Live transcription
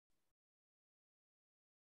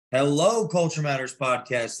Hello, Culture Matters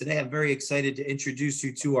podcast. Today, I'm very excited to introduce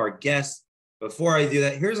you to our guest. Before I do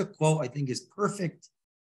that, here's a quote I think is perfect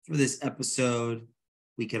for this episode.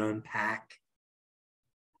 We can unpack.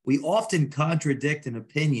 We often contradict an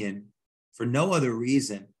opinion for no other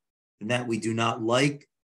reason than that we do not like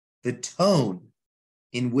the tone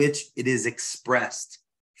in which it is expressed.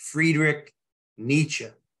 Friedrich Nietzsche.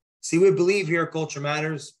 See, we believe here at Culture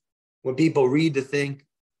Matters, when people read to think,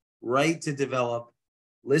 write to develop,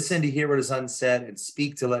 listen to hear what is unsaid, and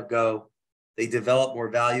speak to let go, they develop more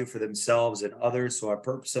value for themselves and others. So our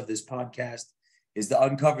purpose of this podcast is to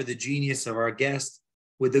uncover the genius of our guest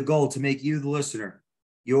with the goal to make you, the listener,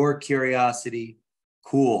 your curiosity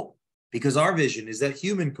cool. Because our vision is that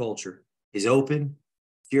human culture is open,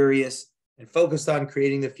 curious, and focused on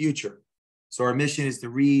creating the future. So our mission is to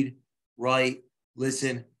read, write,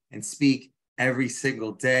 listen, and speak every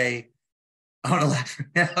single day. I want to laugh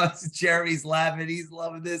right now. Jeremy's laughing. He's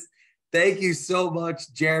loving this. Thank you so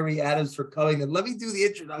much, Jeremy Adams, for coming. And let me do the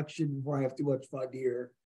introduction before I have too much fun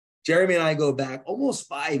here. Jeremy and I go back almost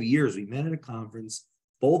 5 years. We met at a conference,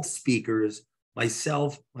 both speakers.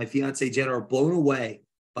 Myself, my fiance, Jenna, are blown away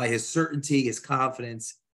by his certainty, his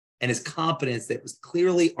confidence, and his competence that was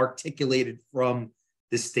clearly articulated from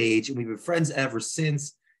the stage. And we've been friends ever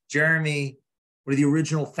since. Jeremy, one of the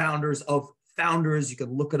original founders of Founders. You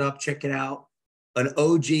can look it up, check it out. An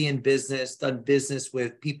OG in business, done business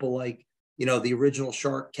with people like, the original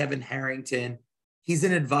shark, Kevin Harrington. He's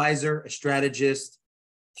an advisor, a strategist,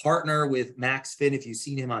 partner with Max Finn. If you've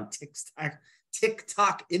seen him on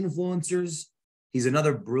TikTok influencers, he's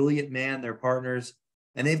another brilliant man. They're partners.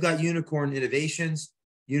 And they've got Unicorn Innovations,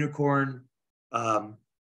 Unicorn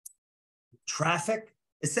Traffic,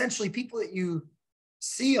 essentially people that you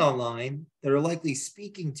see online that are likely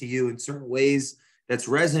speaking to you in certain ways that's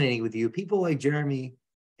resonating with you. People like Jeremy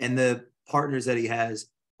and the partners that he has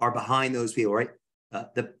are behind those people, right?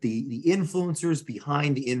 The influencers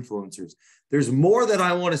behind the influencers. There's more that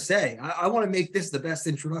I want to say. I want to make this the best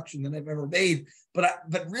introduction that I've ever made, but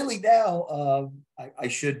really now I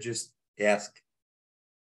should just ask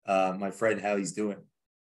my friend how he's doing.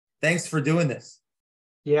 Thanks for doing this.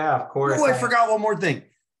 Yeah, of course. Oh, I forgot one more thing.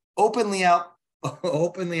 Openly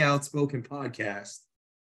Outspoken podcast.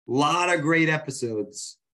 A lot of great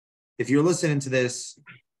episodes. If you're listening to this,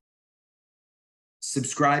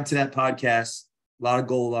 subscribe to that podcast. A lot of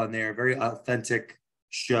gold on there. Very authentic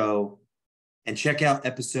show. And check out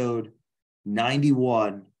episode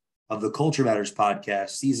 91 of the Culture Matters podcast,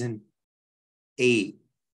 season 8,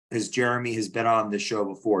 as Jeremy has been on the show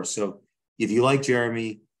before. So if you like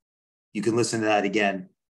Jeremy, you can listen to that again.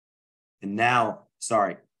 And now,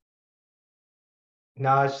 sorry. No,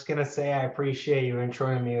 I was just going to say I appreciate you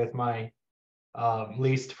introing me with my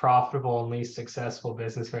least profitable and least successful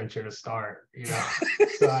business venture to start,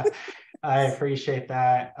 So I appreciate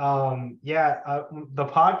that. The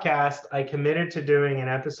podcast, I committed to doing an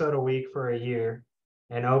episode a week for a year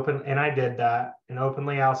and I did that. And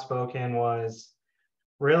Openly Outspoken was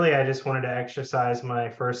really, I just wanted to exercise my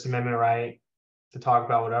First Amendment right to talk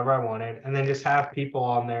about whatever I wanted, and then just have people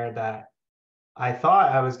on there that I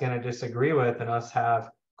thought I was going to disagree with and us have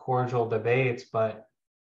cordial debates, but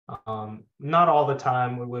not all the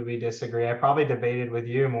time would we disagree. I probably debated with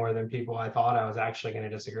you more than people I thought I was actually going to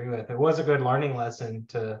disagree with. It was a good learning lesson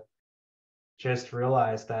to just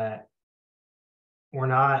realize that we're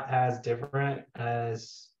not as different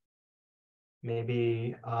as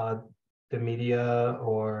maybe the media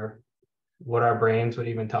or what our brains would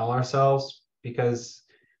even tell ourselves, because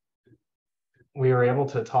we were able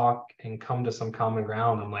to talk and come to some common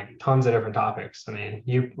ground on like tons of different topics. I mean,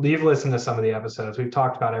 you've listened to some of the episodes. We've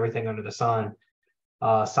talked about everything under the sun,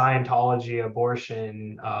 Scientology,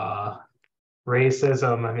 abortion,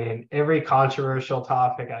 racism. I mean, every controversial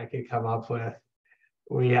topic I could come up with,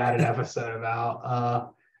 we had an episode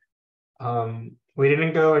about. We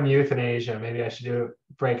didn't go in euthanasia. Maybe I should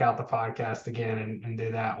break out the podcast again and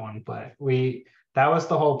do that one. But that was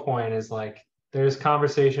the whole point, is like, there's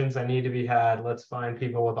conversations that need to be had. Let's find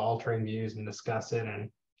people with altering views and discuss it. And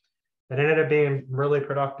it ended up being really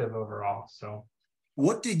productive overall. So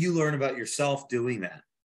what did you learn about yourself doing that?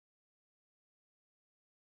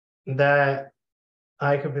 That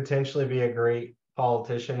I could potentially be a great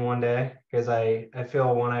politician one day, because I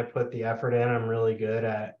feel when I put the effort in, I'm really good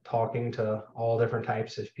at talking to all different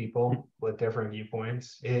types of people with different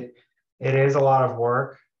viewpoints. It is a lot of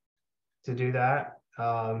work to do that.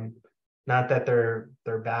 Not that they're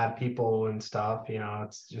bad people and stuff,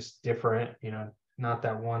 it's just different, not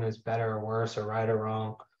that one is better or worse or right or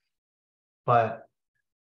wrong, but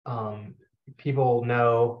people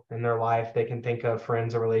know in their life, they can think of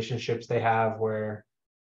friends or relationships they have where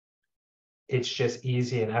it's just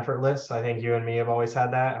easy and effortless. I think you and me have always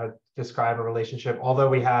had that. I would describe a relationship, although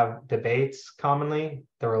we have debates commonly,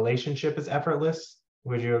 the relationship is effortless.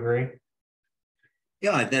 Would you agree?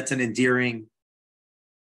 Yeah, that's an endearing.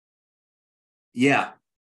 Yeah.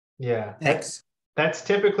 Yeah. Thanks. That's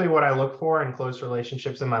typically what I look for in close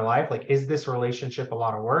relationships in my life. Like, is this relationship a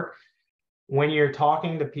lot of work? When you're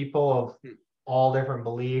talking to people of all different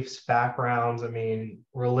beliefs, backgrounds, I mean,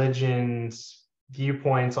 religions,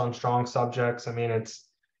 viewpoints on strong subjects, I mean,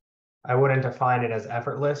 I wouldn't define it as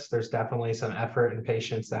effortless. There's definitely some effort and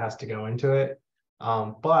patience that has to go into it.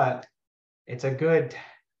 But it's a good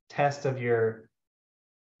test of your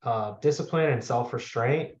discipline and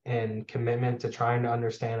self-restraint and commitment to trying to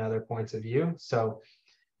understand other points of view. So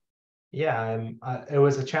yeah, it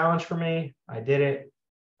was a challenge for me. I did it.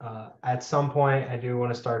 At some point, I do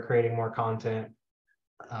want to start creating more content.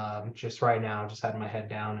 Just right now, just had my head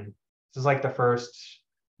down, and this is like the first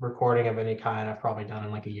recording of any kind I've probably done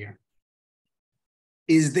in like a year.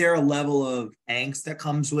 Is there a level of angst that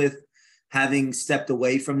comes with having stepped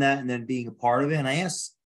away from that and then being a part of it? And I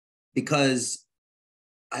ask because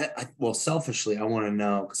well, selfishly, I want to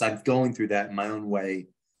know, because I'm going through that in my own way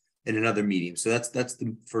in another medium. So that's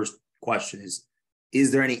the first question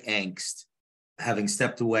is there any angst having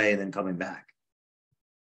stepped away and then coming back?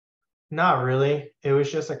 Not really. It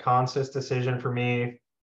was just a conscious decision for me.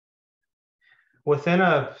 Within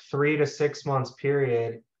a 3 to 6 months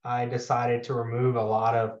period, I decided to remove a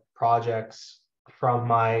lot of projects from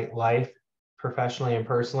my life, professionally and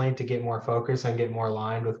personally, to get more focus and get more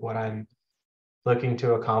aligned with what I'm looking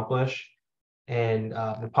to accomplish. And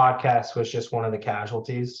the podcast was just one of the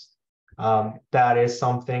casualties. That is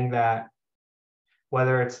something that,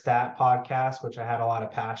 whether it's that podcast, which I had a lot of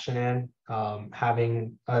passion in,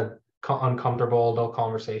 having uncomfortable adult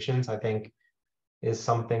conversations, I think is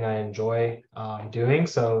something I enjoy doing.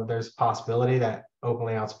 So there's a possibility that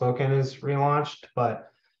Openly Outspoken is relaunched. But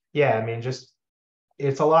yeah, I mean, just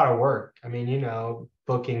it's a lot of work. I mean,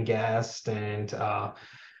 booking guests and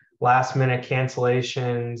last minute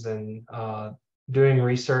cancellations and doing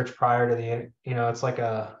research prior to it's like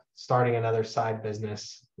starting another side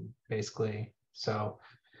business basically. So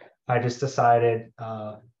I just decided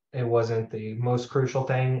it wasn't the most crucial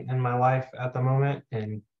thing in my life at the moment,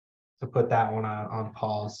 and to put that one on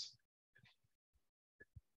pause.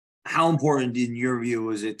 How important in your view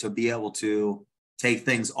is it to be able to take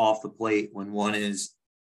things off the plate when one is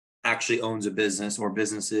actually owns a business or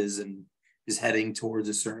businesses and is heading towards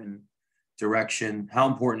a certain direction? How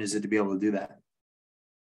important is it to be able to do that?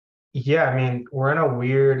 Yeah, I mean, we're in a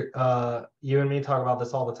weird, you and me talk about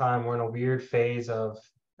this all the time. We're in a weird phase of,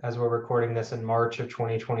 as we're recording this in March of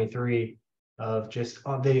 2023, of just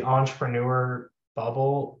the entrepreneur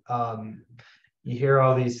bubble. You hear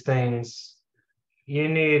all these things. You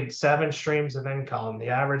need 7 streams of income. The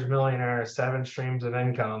average millionaire has 7 streams of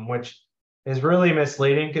income, which is really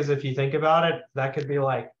misleading, because if you think about it, that could be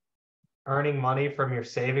like earning money from your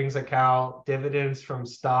savings account, dividends from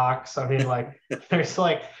stocks. I mean, like, there's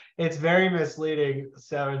like, it's very misleading,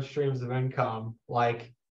 7 streams of income.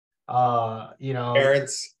 Like,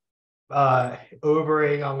 Parents.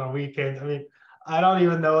 Ubering on the weekends. I mean, I don't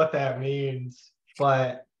even know what that means,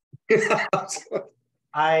 but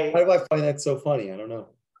Why do I find that so funny? I don't know.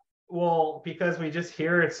 Well, because we just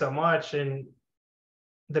hear it so much, and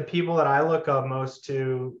the people that I look up most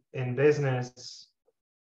to in business,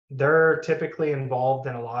 they're typically involved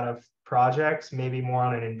in a lot of projects, maybe more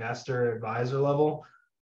on an investor advisor level.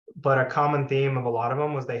 But a common theme of a lot of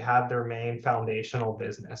them was they had their main foundational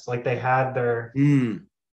business. Like they had their,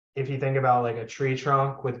 if you think about like a tree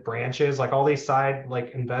trunk with branches, like all these side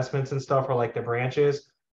like investments and stuff are like the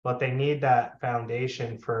branches, but they need that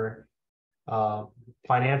foundation for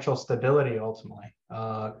financial stability ultimately,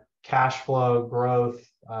 cash flow, growth.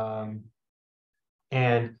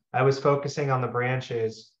 And I was focusing on the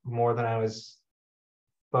branches more than I was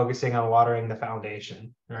focusing on watering the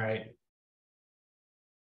foundation, right?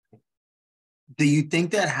 Do you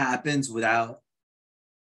think that happens without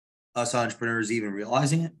us entrepreneurs even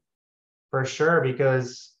realizing it? For sure,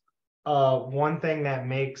 because one thing that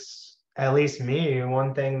makes, at least me,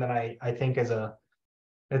 one thing that I think is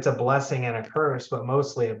it's a blessing and a curse, but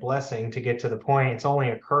mostly a blessing to get to the point. It's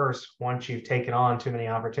only a curse once you've taken on too many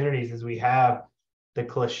opportunities, is we have the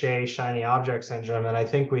cliche shiny object syndrome. And I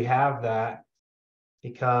think we have that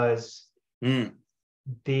because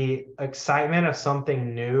the excitement of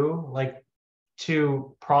something new, like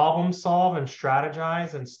to problem solve and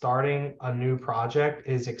strategize and starting a new project,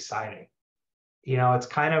 is exciting. It's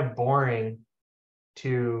kind of boring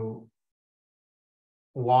to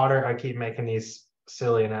water. I keep making these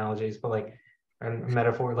silly analogies, but like, and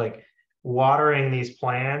metaphor, like watering these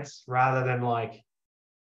plants rather than like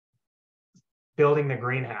building the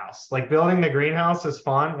greenhouse. Like building the greenhouse is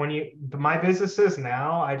fun. My businesses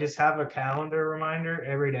now, I just have a calendar reminder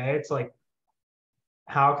every day. It's like,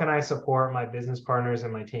 how can I support my business partners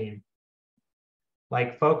and my team?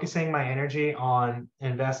 Like focusing my energy on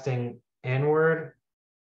investing inward,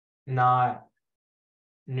 not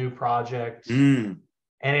new projects. And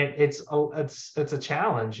it's a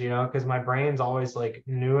challenge, you know, because my brain's always like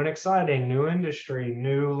new and exciting, new industry,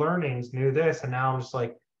 new learnings, new this. And now I'm just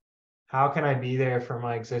like, how can I be there for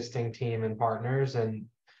my existing team and partners? And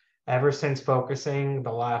ever since focusing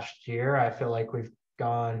the last year, I feel like we've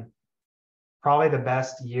gone probably the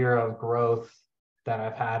best year of growth that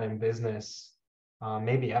I've had in business,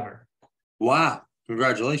 maybe ever. Wow.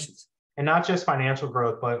 Congratulations. And not just financial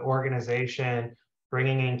growth, but organization,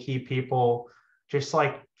 bringing in key people, just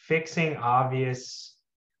like fixing obvious.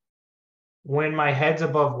 When my head's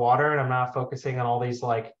above water and I'm not focusing on all these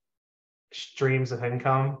like streams of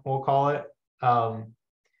income, we'll call it, I'm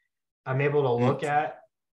able to look at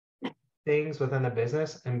things within the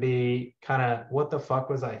business and be kind of, what the fuck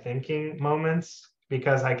was I thinking moments,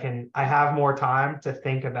 because I have more time to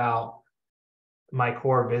think about my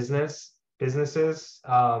core businesses,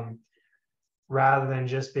 rather than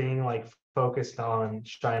just being like focused on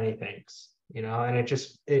shiny things, you know. And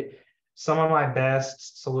some of my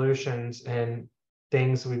best solutions and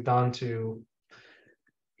things we've done to,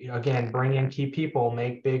 you know, again, bring in key people,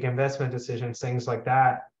 make big investment decisions, things like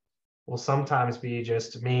that, will sometimes be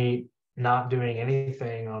just me not doing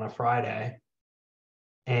anything on a Friday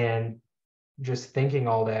and just thinking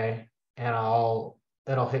all day. And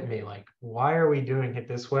it'll hit me like, why are we doing it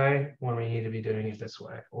this way when we need to be doing it this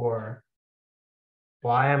way? Or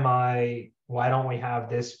why don't we have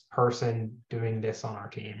this person doing this on our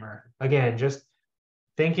team? Or again, just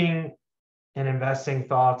thinking and investing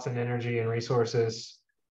thoughts and energy and resources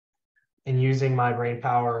and using my brain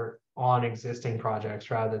power on existing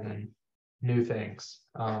projects rather than new things,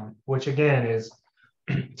 which again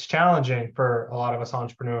it's challenging for a lot of us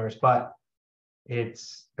entrepreneurs, but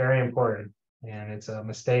it's very important. And it's a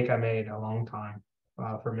mistake I made a long time,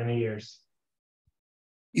 for many years.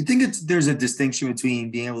 You think there's a distinction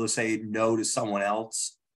between being able to say no to someone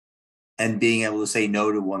else and being able to say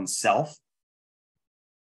no to oneself?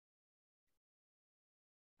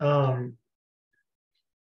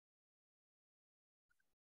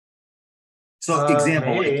 So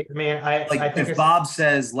example, maybe. I mean, I think if Bob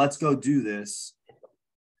says, let's go do this,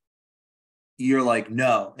 you're like,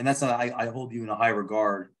 no. And that's not, I hold you in a high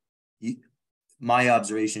regard. My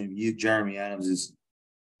observation of you, Jeremy Adams, is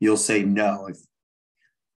you'll say no.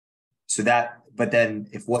 But then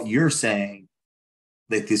if what you're saying,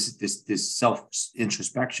 like this self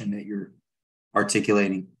introspection that you're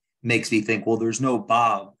articulating makes me think, well, there's no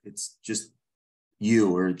Bob, it's just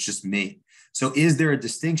you, or it's just me. So is there a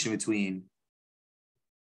distinction between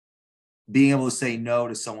being able to say no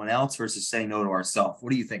to someone else versus saying no to ourselves?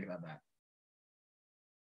 What do you think about that?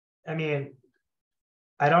 I mean,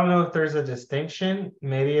 I don't know if there's a distinction.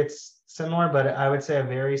 Maybe it's similar, but I would say a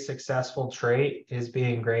very successful trait is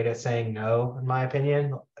being great at saying no, in my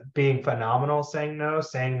opinion. Being phenomenal saying no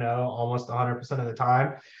almost 100% of the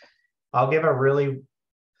time. I'll give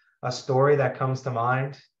a story that comes to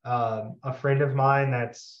mind. A friend of mine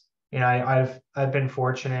that's, you know, I've been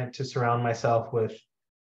fortunate to surround myself with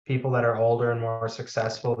people that are older and more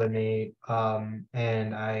successful than me,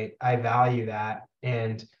 and I value that.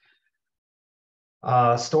 And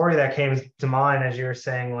a story that came to mind as you were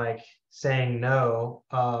saying, like saying no,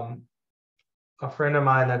 a friend of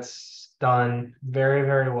mine that's done very,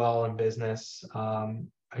 very well in business.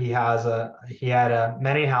 He had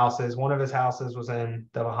many houses. One of his houses was in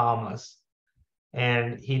the Bahamas.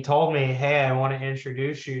 And he told me, hey, I want to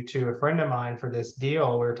introduce you to a friend of mine for this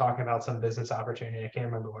deal. We were talking about some business opportunity. I can't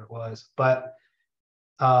remember what it was, but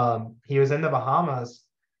he was in the Bahamas.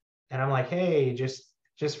 And I'm like, hey, just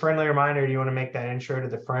friendly reminder, do you want to make that intro to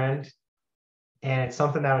the friend? And it's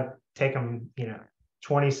something that would take him,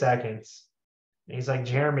 20 seconds. And he's like,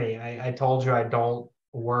 Jeremy, I told you I don't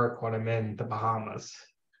work when I'm in the Bahamas.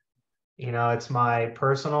 It's my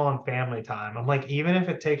personal and family time. I'm like, even if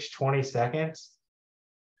it takes 20 seconds,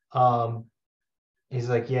 he's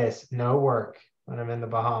like, yes, no work when I'm in the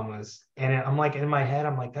Bahamas. And I'm like, in my head,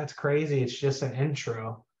 I'm like, that's crazy. It's just an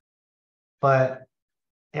intro.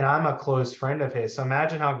 And I'm a close friend of his. So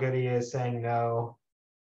imagine how good he is saying no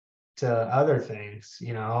to other things,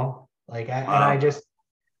 like, wow. And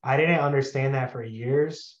I didn't understand that for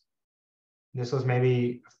years. This was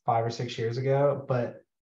maybe 5 or 6 years ago, but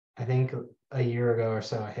I think a year ago or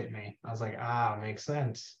so, it hit me. I was like, it makes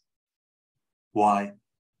sense. Why?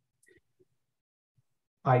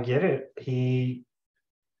 I get it. He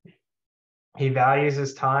values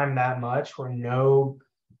his time that much where no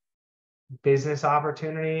business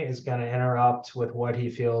opportunity is going to interrupt with what he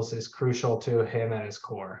feels is crucial to him at his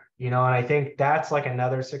core. And I think that's like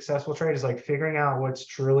another successful trait is like figuring out what's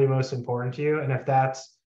truly most important to you. And if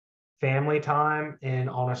that's family time and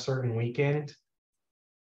on a certain weekend,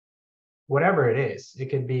 whatever it is, it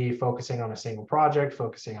could be focusing on a single project,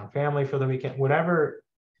 focusing on family for the weekend, whatever.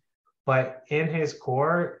 But in his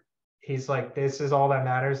core, he's like, this is all that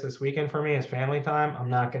matters this weekend for me is family time. I'm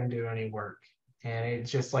not going to do any work. And it's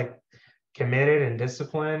just like committed and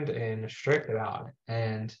disciplined and strict about it.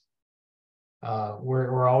 And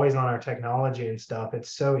we're always on our technology and stuff.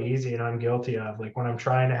 It's so easy, and I'm guilty of like when I'm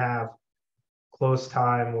trying to have close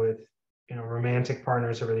time with romantic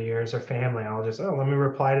partners over the years or family, I'll just let me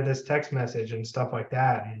reply to this text message and stuff like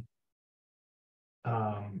that.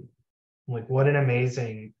 And like what an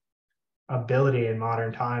amazing ability in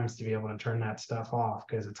modern times to be able to turn that stuff off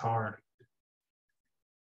because it's hard.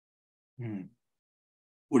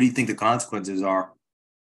 What do you think the consequences are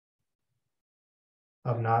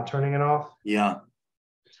of not turning it off? Yeah.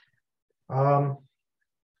 I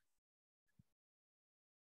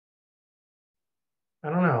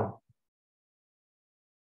don't know.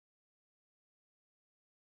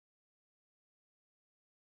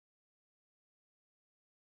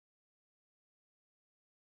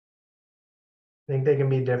 I think they can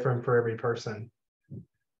be different for every person.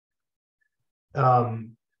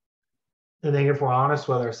 I think if we're honest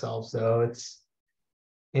with ourselves, though, it's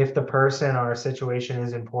if the person or situation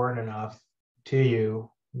is important enough to you,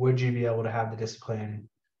 would you be able to have the discipline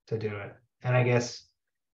to do it? And I guess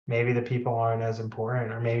maybe the people aren't as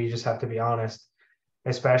important, or maybe you just have to be honest,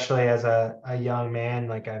 especially as a young man.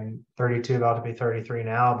 Like I'm 32, about to be 33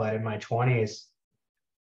 now, but in my 20s,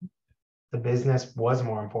 the business was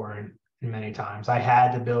more important many times. I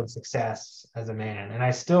had to build success as a man, and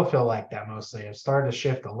I still feel like that mostly. I've started to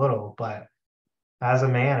shift a little, but as a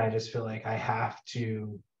man, I just feel like I have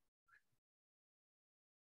to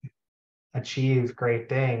achieve great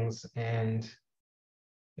things. And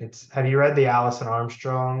have you read the Allison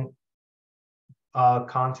Armstrong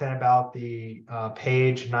content about the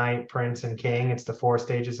Page, Knight, Prince, and King? It's the 4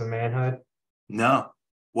 stages of manhood. No.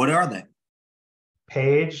 What are they?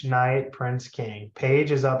 Page, Knight, Prince, King.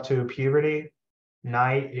 Page is up to puberty.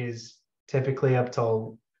 Knight is typically up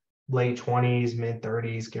till late 20s, mid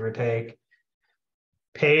 30s, give or take.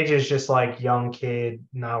 Page is just like young kid,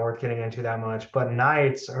 not worth getting into that much. But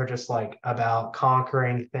Knights are just like about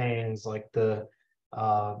conquering things, like the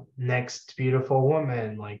next beautiful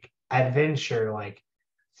woman, like adventure, like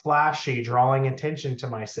flashy, drawing attention to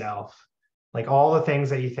myself. Like all the things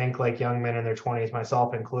that you think like young men in their 20s,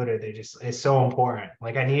 myself included, it's so important.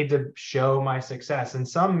 Like I need to show my success. And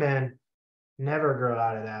some men never grow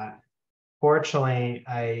out of that. Fortunately,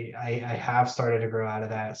 I have started to grow out of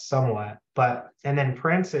that somewhat. And then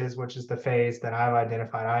Prince's, which is the phase that I've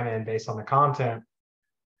identified I'm in based on the content,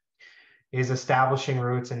 is establishing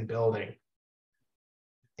roots and building.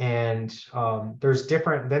 And there's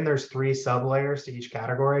 3 sub layers to each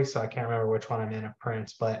category. So I can't remember which one I'm in of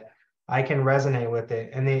Prince, but I can resonate with it.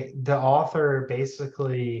 And the author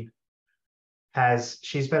basically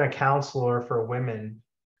she's been a counselor for women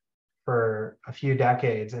for a few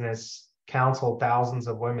decades and has counseled thousands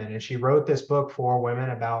of women. And she wrote this book for women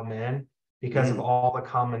about men because of all the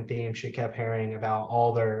common themes she kept hearing about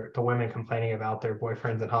the women complaining about their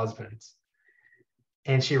boyfriends and husbands.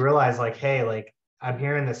 And she realized like, hey, like I'm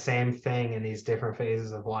hearing the same thing in these different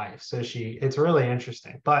phases of life. So it's really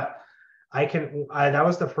interesting. But that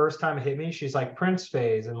was the first time it hit me. She's like, Prince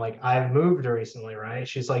phase. And like, I've moved recently, right?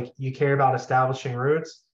 She's like, you care about establishing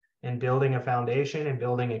roots and building a foundation and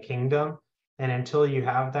building a kingdom. And until you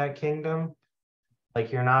have that kingdom,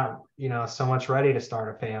 like you're not, so much ready to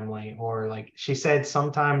start a family. Or like she said,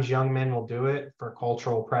 sometimes young men will do it for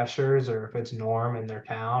cultural pressures, or if it's norm in their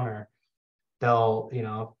town, or they'll,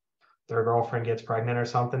 their girlfriend gets pregnant or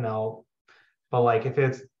something, but like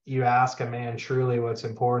if you ask a man truly what's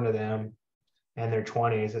important to them in their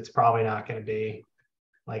 20s, it's probably not going to be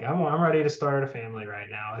like, I'm ready to start a family right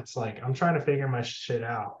now. It's like, I'm trying to figure my shit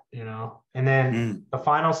out, And then the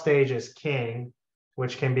final stage is King,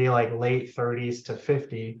 which can be like late 30s to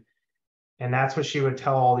 50. And that's what she would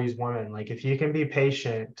tell all these women. Like, if you can be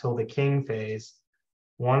patient till the King phase,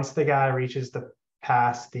 once the guy reaches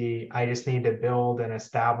past I just need to build and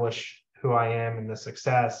establish who I am and the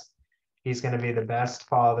success, he's going to be the best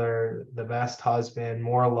father, the best husband,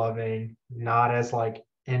 more loving, not as like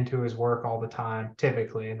into his work all the time,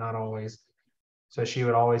 typically, not always. So she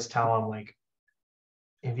would always tell him like,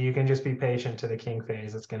 if you can just be patient to the King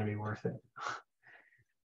phase, it's going to be worth it.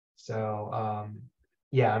 So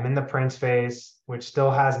yeah, I'm in the Prince phase, which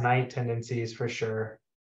still has night tendencies for sure.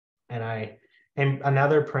 And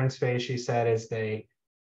another Prince phase, she said, is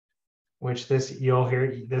which this you'll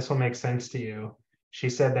hear, this will make sense to you. She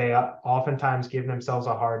said they oftentimes give themselves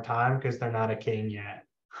a hard time because they're not a king yet.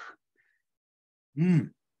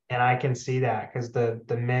 Mm. And I can see that because the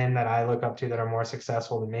men that I look up to that are more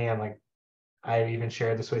successful than me, I'm like, I even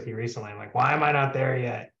shared this with you recently. I'm like, why am I not there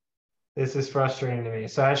yet? This is frustrating to me.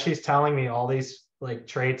 So as she's telling me all these like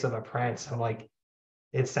traits of a prince, I'm like,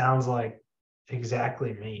 it sounds like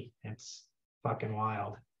exactly me. It's fucking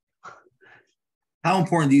wild. How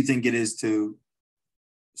important do you think it is to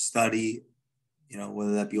study,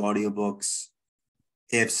 whether that be audiobooks,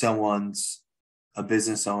 if someone's a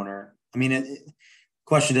business owner? I mean,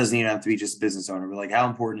 question doesn't even have to be just a business owner, but like how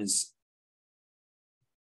important is,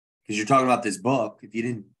 because you're talking about this book, if you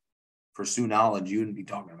didn't pursue knowledge, you wouldn't be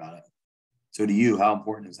talking about it. So to you, how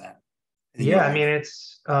important is that? Yeah, I mean,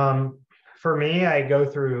 it's for me, I go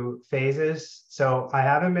through phases. So I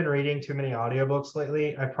haven't been reading too many audiobooks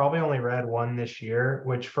lately. I probably only read one this year,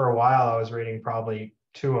 which for a while I was reading probably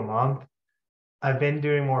 2 a month. I've been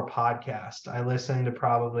doing more podcasts. I listen to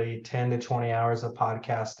probably 10 to 20 hours of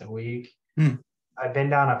podcast a week. I've been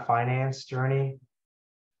down a finance journey.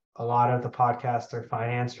 A lot of the podcasts are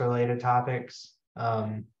finance related topics.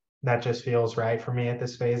 That just feels right for me at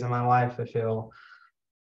this phase of my life. I feel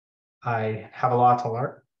I have a lot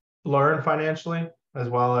to learn financially, as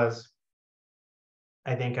well as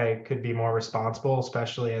I think I could be more responsible,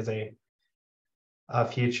 especially as a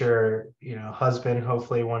future, husband,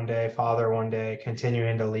 hopefully one day, father one day,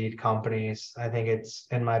 continuing to lead companies. I think it's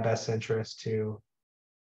in my best interest to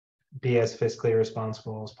be as fiscally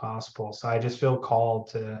responsible as possible. So I just feel called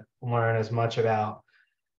to learn as much about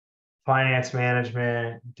finance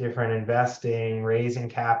management, different investing, raising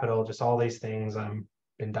capital, just all these things I'm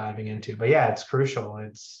been diving into. But yeah, it's crucial.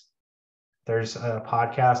 There's a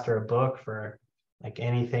podcast or a book for like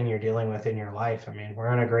anything you're dealing with in your life. I mean,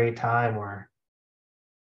 we're in a great time where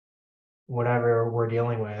whatever we're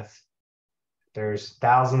dealing with, there's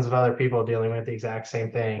thousands of other people dealing with the exact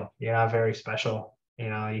same thing. You're not very special.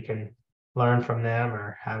 You can learn from them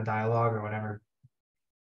or have dialogue or whatever.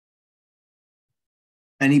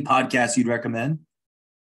 Any podcasts you'd recommend?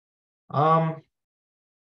 I'll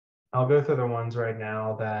go through the ones right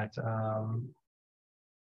now that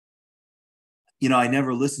I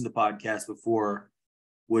never listened to podcasts before,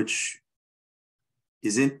 which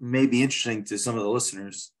may be interesting to some of the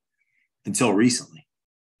listeners until recently.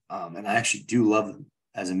 And I actually do love them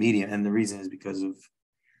as a medium. And the reason is because of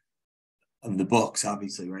the books,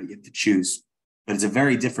 obviously, right? You have to choose. But it's a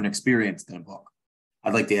very different experience than a book.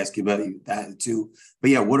 I'd like to ask you about that too. But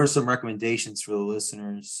yeah, what are some recommendations for the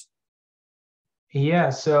listeners? Yeah,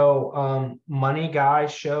 so Money Guy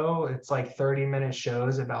show, it's like 30-minute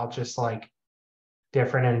shows about just like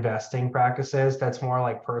different investing practices. That's more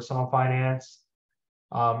like personal finance.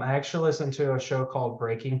 I actually listened to a show called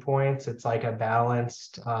Breaking Points. It's like a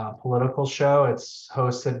balanced political show. It's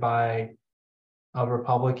hosted by a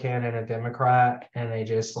Republican and a Democrat, and they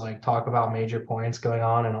just like talk about major points going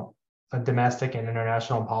on in domestic and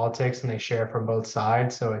international politics, and they share from both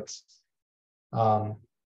sides. So it's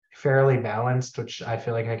fairly balanced, which I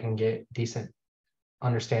feel like I can get decent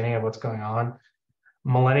understanding of what's going on.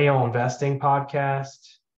 Millennial Investing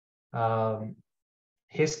Podcast,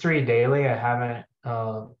 History Daily. I haven't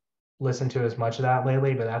listened to as much of that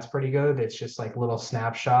lately, but that's pretty good. It's just like little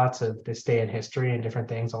snapshots of this day in history and different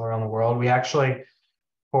things all around the world. We actually,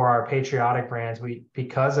 for our patriotic brands,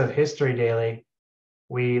 because of History Daily,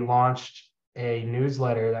 we launched a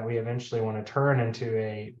newsletter that we eventually want to turn into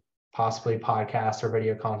a possibly podcast or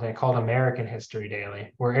video content called American History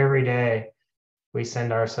Daily, where every day we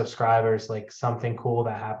send our subscribers like something cool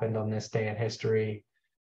that happened on this day in history.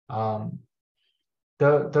 Those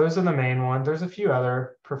are the main ones. There's a few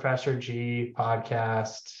other Professor G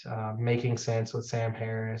podcast, Making Sense with Sam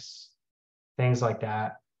Harris, things like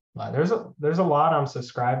that. But there's a lot I'm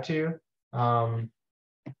subscribed to. And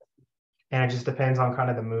it just depends on kind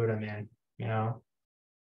of the mood I'm in.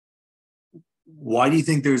 Why do you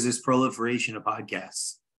think there's this proliferation of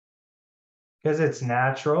podcasts? Because it's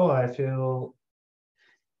natural. I feel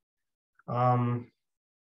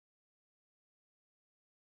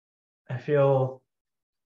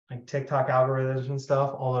like TikTok algorithms and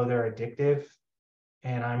stuff, although they're addictive,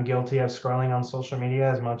 and I'm guilty of scrolling on social media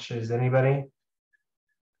as much as anybody.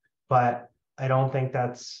 But I don't think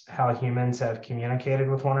that's how humans have communicated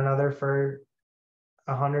with one another for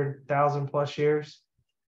 100,000 plus years.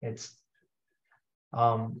 It's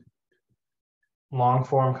long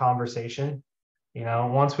form conversation.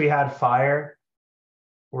 Once we had fire,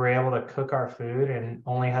 were able to cook our food and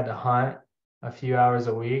only had to hunt a few hours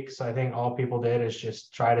a week. So I think all people did is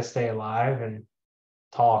just try to stay alive and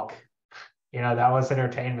talk. That was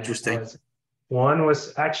entertainment. Interesting. One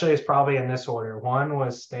was actually, it's probably in this order. One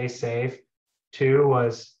was stay safe. Two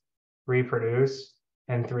was reproduce.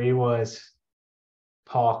 And three was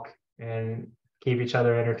talk and keep each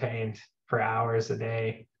other entertained for hours a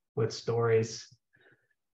day with stories.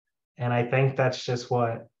 And I think that's just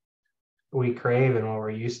what we crave and what we're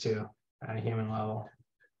used to at a human level.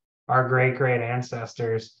 Our great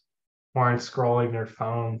ancestors weren't scrolling their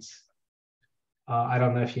phones. I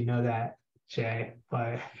don't know if you know that, Jay,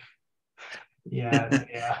 but yeah.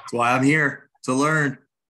 That's why I'm here, to learn.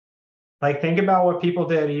 Like, think about what people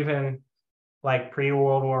did even like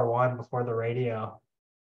pre-World War I, before the radio,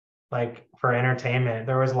 like for entertainment.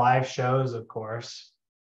 There was live shows, of course,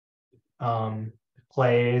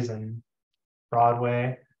 plays and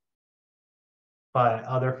Broadway, but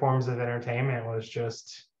other forms of entertainment was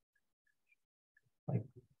just like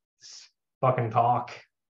fucking talk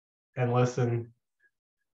and listen.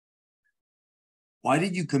 Why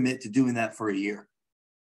did you commit to doing that for a year?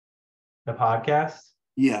 The podcast?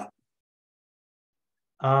 Yeah.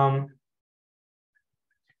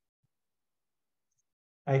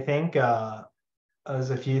 I think there's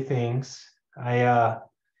a few things. I've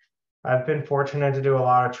been fortunate to do a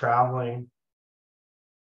lot of traveling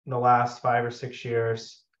in the last 5 or 6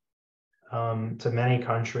 years, to many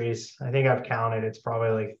countries. I think I've counted, it's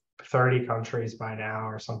probably like 30 countries by now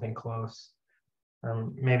or something close,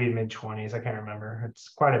 or maybe mid-20s. I can't remember. It's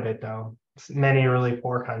quite a bit though. It's many really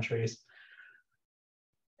poor countries.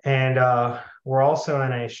 And we're also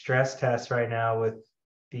in a stress test right now with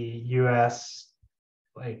the US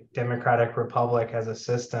like Democratic Republic as a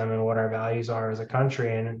system and what our values are as a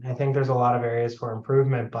country. And I think there's a lot of areas for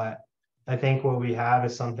improvement, but I think what we have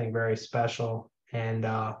is something very special. And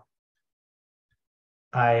I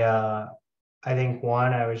think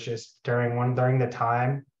I was just during the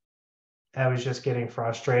time, I was just getting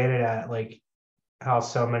frustrated at like how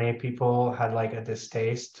so many people had like a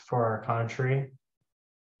distaste for our country,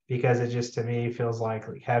 because it just, to me, feels like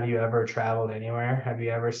have you ever traveled anywhere? Have you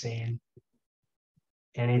ever seen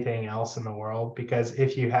anything else in the world? Because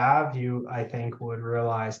if you have, you, I think, would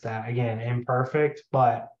realize that, again, imperfect,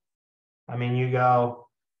 but I mean, you go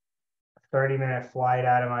 30-minute flight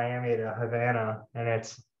out of Miami to Havana and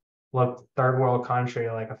it's looked third world country,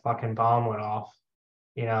 like a fucking bomb went off.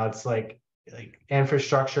 It's like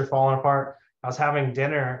infrastructure falling apart. I was having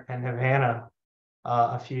dinner in Havana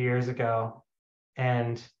a few years ago,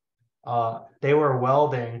 and they were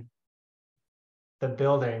welding the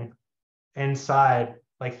building inside,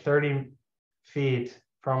 like 30 feet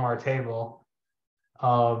from our table.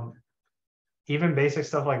 Even basic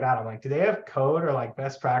stuff like that, I'm like, do they have code or like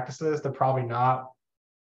best practices to probably not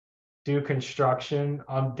do construction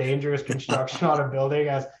on dangerous construction on a building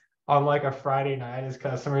as on like a Friday night as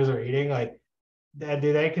customers are eating? Like,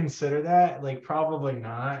 do they consider that? Like, probably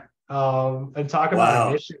not. And talk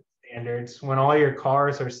about emission standards when all your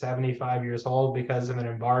cars are 75 years old because of an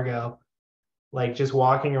embargo. Like, just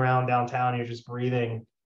walking around downtown, you're just breathing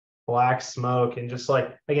black smoke. And just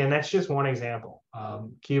like, again, that's just one example.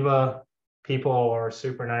 Cuba people are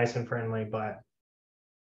super nice and friendly, but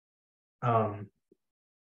I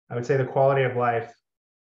would say the quality of life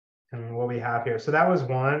and what we have here. So that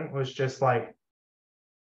was just like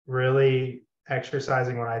really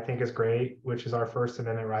exercising what I think is great, which is our First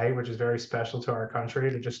Amendment right, which is very special to our country,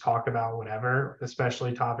 to just talk about whatever,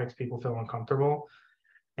 especially topics people feel uncomfortable.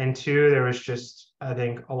 And two, there was just, I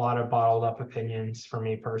think, a lot of bottled up opinions for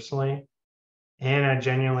me personally. And I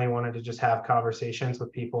genuinely wanted to just have conversations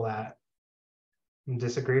with people that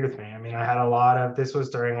disagreed with me. I mean, I had a lot of, this was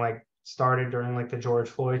started during like the George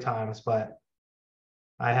Floyd times, but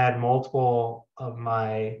I had multiple of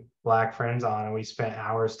my Black friends on and we spent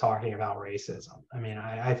hours talking about racism. I mean,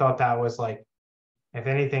 I thought that was like, if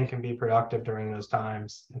anything can be productive during those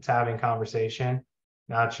times, it's having conversation,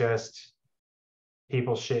 not just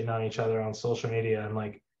people shitting on each other on social media and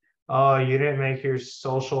like, oh, you didn't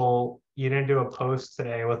do a post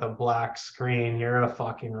today with a black screen, you're a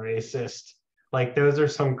fucking racist. Like, those are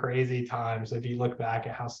some crazy times if you look back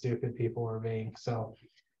at how stupid people were being. So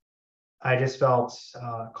I just felt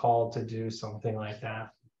called to do something like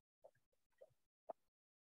that.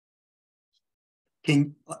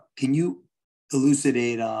 Can you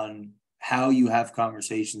elucidate on how you have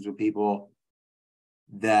conversations with people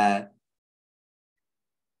that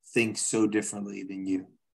think so differently than you?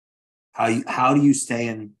 How do you stay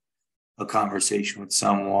in a conversation with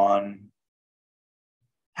someone?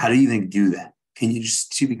 How do you even do that? Can you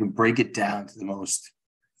just see if we can break it down to the most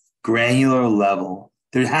granular level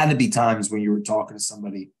There had to be times when you were talking to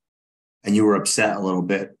somebody and you were upset a little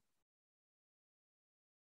bit.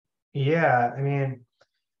 Yeah, I mean,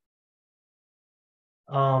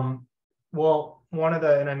 well,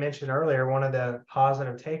 and I mentioned earlier, one of the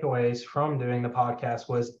positive takeaways from doing the podcast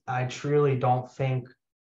was I truly don't think,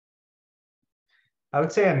 I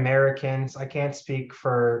would say Americans, I can't speak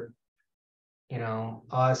for,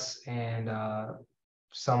 us and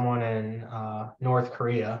someone in North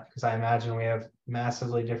Korea, because I imagine we have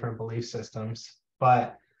massively different belief systems,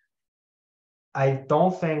 but I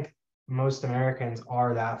don't think most Americans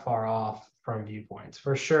are that far off from viewpoints.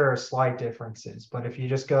 For sure, slight differences, but if you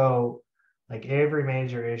just go like every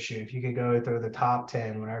major issue, if you could go through the top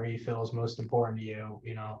 10, whatever you feel is most important to you,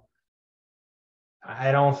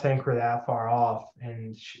 I don't think we're that far off.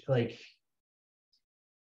 And like,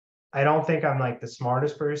 I don't think I'm like the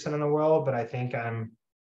smartest person in the world, but I think I'm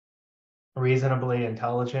reasonably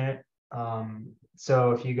intelligent.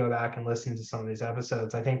 So if you go back and listen to some of these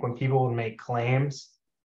episodes, I think when people would make claims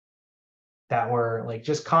that were like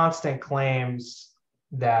just constant claims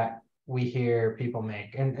that we hear people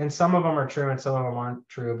make, and some of them are true and some of them aren't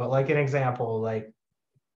true, but like an example, like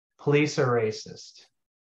police are racist.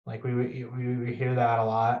 Like we hear that a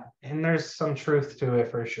lot, and there's some truth to it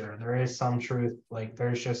for sure. There is some truth. Like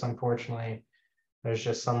there's just, unfortunately, there's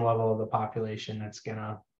just some level of the population that's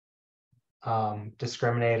gonna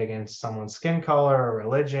discriminate against someone's skin color or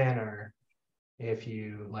religion, or if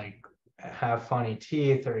you like have funny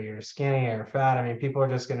teeth or you're skinny or fat. I mean, people are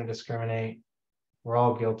just going to discriminate. We're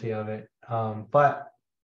all guilty of it. But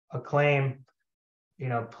a claim,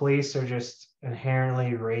 police are just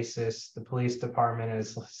inherently racist. The police department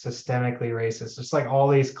is systemically racist. Just like all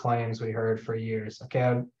these claims we heard for years.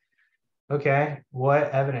 Okay.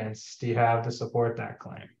 What evidence do you have to support that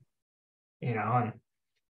claim? And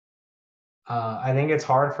I think it's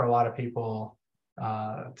hard for a lot of people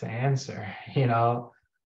to answer,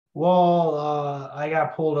 Well, I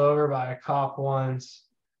got pulled over by a cop once.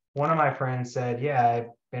 One of my friends said, yeah, I've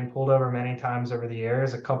been pulled over many times over the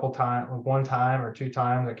years, a couple times, one time or two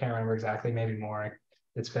times. I can't remember exactly, maybe more.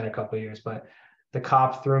 It's been a couple of years, but the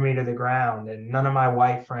cop threw me to the ground, and none of my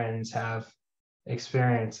white friends have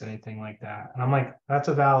experienced anything like that. And I'm like, that's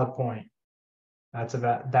a valid point.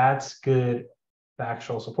 That's good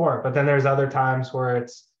factual support. But then there's other times where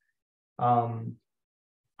it's,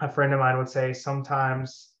 a friend of mine would say,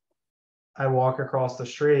 sometimes I walk across the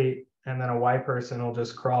street and then a white person will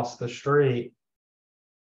just cross the street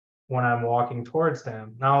when I'm walking towards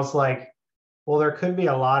them. And I was like, well, there could be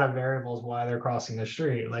a lot of variables why they're crossing the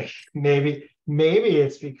street. Like maybe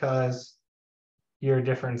it's because you're a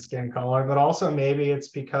different skin color, but also maybe it's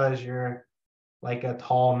because you're like a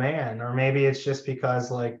tall man, or maybe it's just because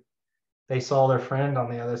like they saw their friend on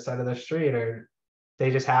the other side of the street, or they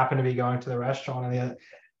just happen to be going to the restaurant and the other.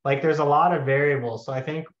 Like there's a lot of variables. So I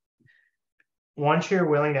think once you're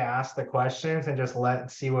willing to ask the questions and just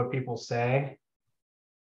see what people say,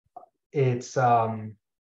 it's sometimes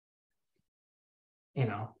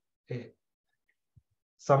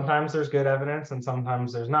there's good evidence and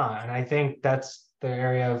sometimes there's not. And I think that's the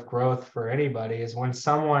area of growth for anybody, is when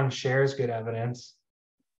someone shares good evidence,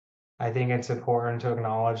 I think it's important to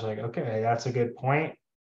acknowledge, like, okay, that's a good point.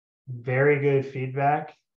 Very good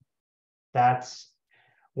feedback. That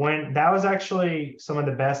was actually some of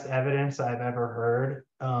the best evidence I've ever heard,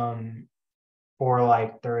 for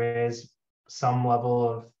like there is some level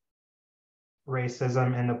of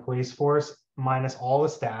racism in the police force, minus all the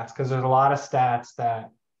stats, because there's a lot of stats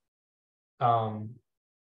that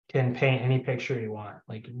can paint any picture you want.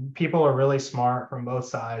 Like people are really smart from both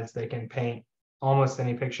sides. They can paint almost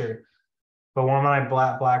any picture. But one of my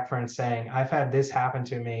black friends saying, I've had this happen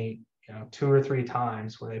to me, 2 or 3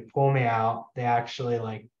 times, where they pull me out. They actually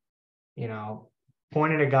like,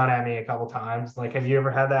 pointed a gun at me a couple times. Like, have you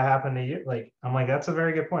ever had that happen to you? Like, I'm like, that's a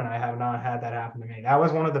very good point. I have not had that happen to me. That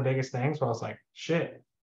was one of the biggest things where I was like, shit.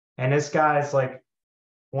 And this guy's like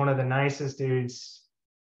one of the nicest dudes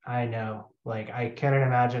I know. Like, I can't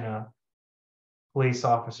imagine a police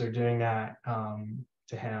officer doing that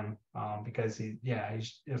to him, because he's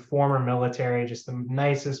a former military, just the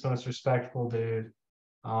nicest, most respectful dude.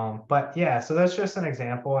 But yeah, so that's just an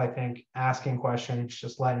example. I think asking questions,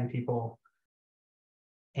 just letting people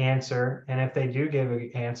answer, and if they do give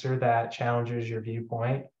an answer that challenges your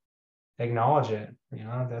viewpoint, acknowledge it.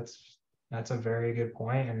 That's a very good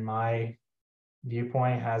point, and my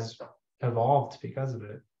viewpoint has evolved because of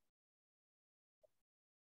it.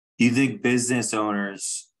 Do you think business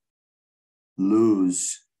owners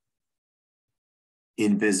lose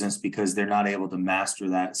in business because they're not able to master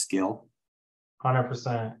that skill?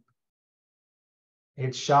 100%.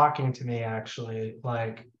 it's shocking to me actually,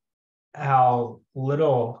 like how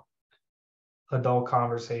little adult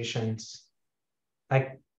conversations,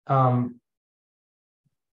 like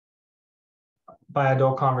by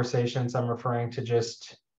adult conversations, I'm referring to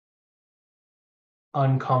just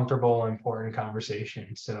uncomfortable, important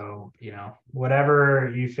conversation. So,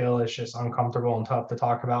 whatever you feel is just uncomfortable and tough to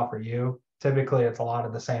talk about for you, typically it's a lot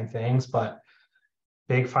of the same things, but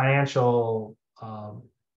big financial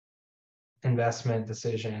investment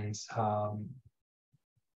decisions,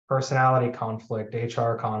 personality conflict,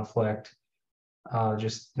 HR conflict,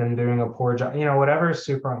 just them doing a poor job, whatever is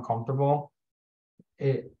super uncomfortable.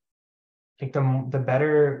 It like the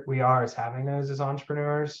better we are as having those as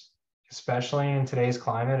entrepreneurs, especially in today's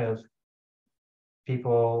climate of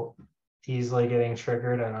people easily getting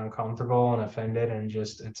triggered and uncomfortable and offended, and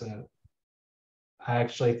just I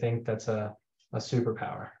actually think that's a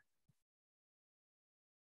superpower.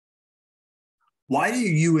 Why do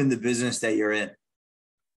you in the business that you're in?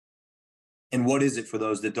 And what is it for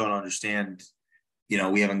those that don't understand?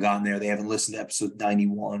 We haven't gotten there. They haven't listened to episode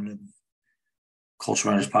 91 of Culture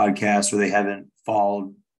Matters podcast, or they haven't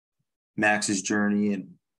followed Max's journey,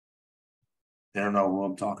 and they don't know what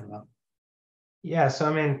I'm talking about. Yeah, so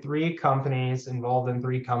I'm in involved in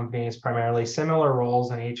three companies, primarily similar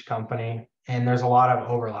roles in each company, and there's a lot of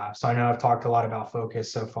overlap. So I know I've talked a lot about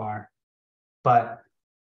focus so far, but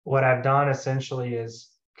what I've done essentially is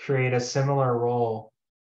create a similar role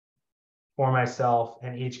for myself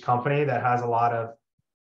in each company that has a lot of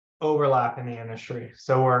overlap in the industry.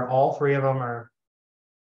 So where all three of them are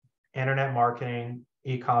internet marketing,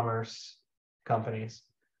 e-commerce companies.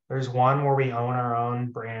 There's one where we own our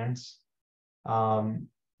own brands,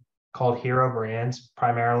 called Hero Brands,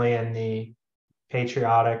 primarily in the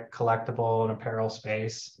patriotic, collectible, and apparel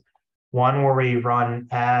space. One where we run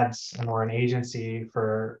ads and we're an agency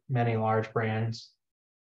for many large brands,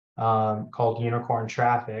 called Unicorn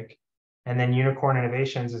Traffic. And then Unicorn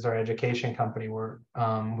Innovations is our education company where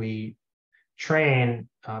we train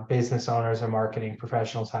business owners and marketing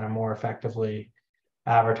professionals how to more effectively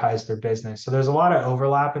advertise their business. So there's a lot of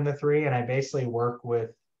overlap in the three, and I basically work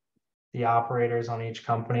with the operators on each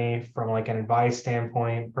company from like an advice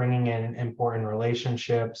standpoint, bringing in important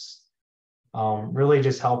relationships, really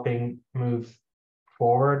just helping move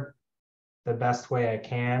forward the best way I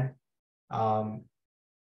can,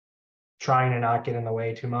 trying to not get in the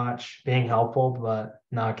way too much, being helpful, but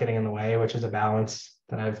not getting in the way, which is a balance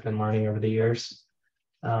that I've been learning over the years.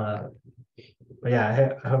 But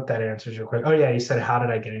yeah, I hope that answers your question. Oh yeah, you said, how did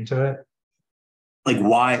I get into it? Like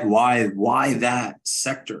why that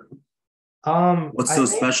sector? What's so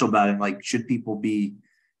special about it? Like, should people be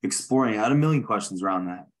exploring? I had a million questions around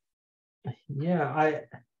that. Yeah,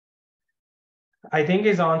 I think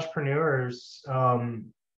as entrepreneurs,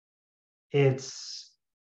 it's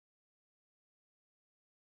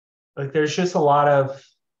like there's just a lot of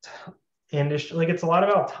industry, like it's a lot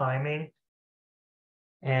about timing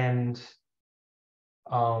and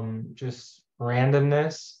just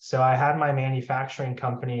randomness. So I had my manufacturing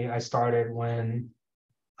company I started when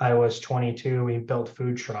I was 22. We built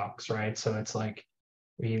food trucks, right? So it's like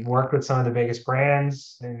we worked with some of the biggest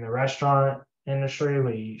brands in the restaurant industry.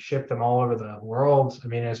 We shipped them all over the world. I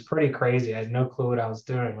mean, it was pretty crazy. I had no clue what I was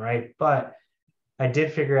doing, right? But I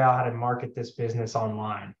did figure out how to market this business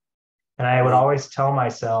online. And I would always tell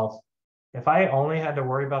myself, if I only had to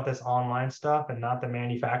worry about this online stuff and not the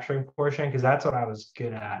manufacturing portion, because that's what I was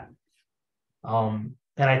good at.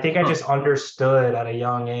 And I think I just understood at a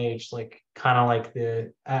young age, like kind of like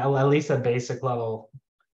at least a basic level,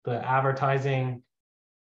 the advertising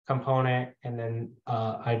component. And then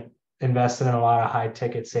I invested in a lot of high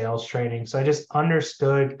ticket sales training. So I just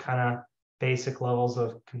understood kind of basic levels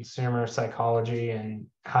of consumer psychology and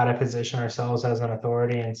how to position ourselves as an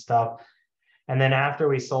authority and stuff. And then after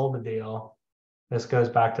we sold the deal, this goes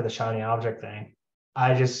back to the shiny object thing.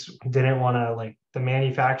 I just didn't want to, like, the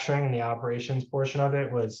manufacturing and the operations portion of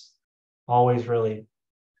it was always really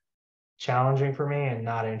challenging for me and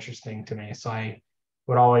not interesting to me. So I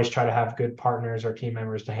would always try to have good partners or team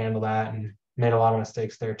members to handle that, and made a lot of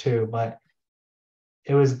mistakes there too. But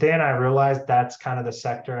it was then I realized that's kind of the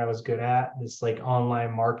sector I was good at, this like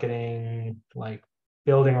online marketing, like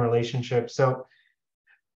building relationships. So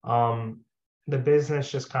the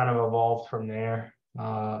business just kind of evolved from there.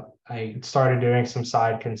 I started doing some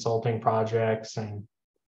side consulting projects, and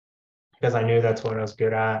because I knew that's what I was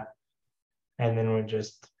good at. And then we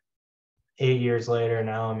just 8 years later,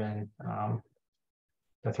 now I'm in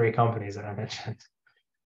the three companies that I mentioned.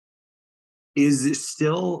 Is it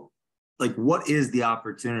still like, what is the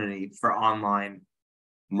opportunity for online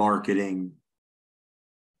marketing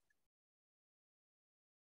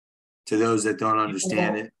to those that don't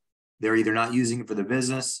understand it, they're either not using it for the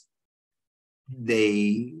business,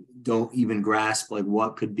 they don't even grasp like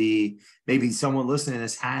what could be. Maybe someone listening to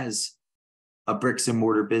this has a bricks and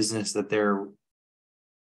mortar business that they're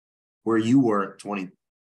where you were at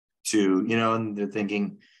 22, you know, and they're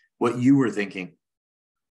thinking what you were thinking.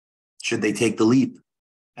 Should they take the leap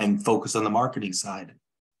and focus on the marketing side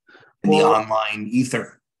and the online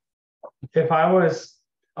ether? If I was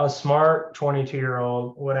a smart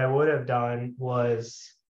 22-year-old, what I would have done was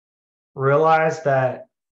realize that,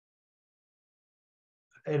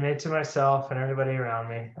 admit to myself and everybody around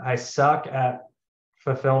me, I suck at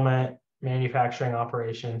fulfillment, manufacturing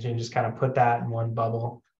operations, and just kind of put that in one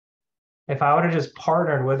bubble. If I would have just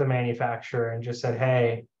partnered with a manufacturer and just said,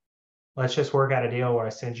 hey, let's just work out a deal where I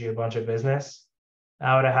send you a bunch of business,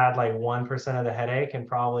 I would have had like 1% of the headache and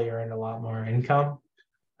probably earned a lot more income.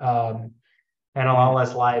 And a lot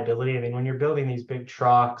less liability. I mean, when you're building these big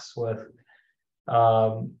trucks with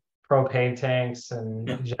propane tanks and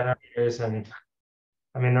generators, and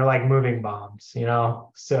I mean, they're like moving bombs, you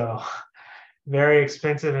know? So very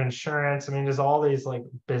expensive insurance. I mean, just all these like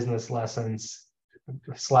business lessons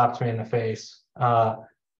slapped me in the face. But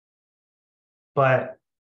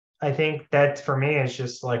I think that for me is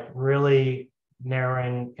just like really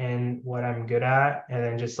narrowing in what I'm good at, and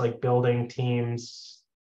then just like building teams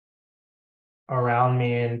around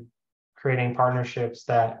me and creating partnerships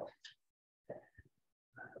that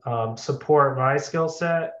support my skill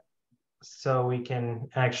set so we can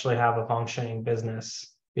actually have a functioning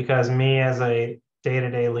business. Because me as a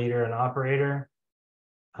day-to-day leader and operator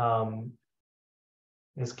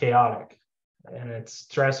is chaotic and it's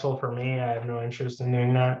stressful for me. I have no interest in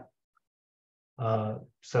doing that.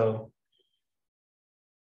 So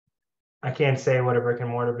I can't say what a brick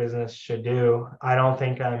and mortar business should do. I don't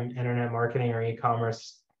think I'm internet marketing or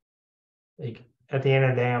e-commerce. Like at the end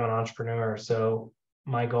of the day, I'm an entrepreneur. So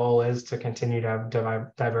my goal is to continue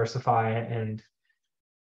to diversify and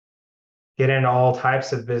get into all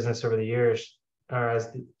types of business over the years, or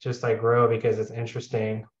as just I grow, because it's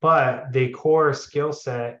interesting. But the core skill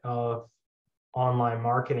set of online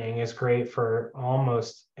marketing is great for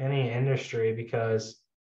almost any industry, because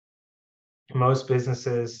most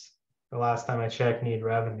businesses, the last time I checked, need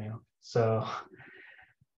revenue. So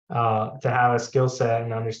to have a skill set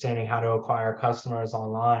and understanding how to acquire customers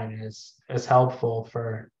online is helpful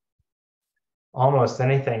for almost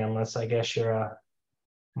anything, unless I guess you're a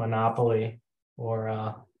monopoly or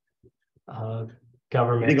a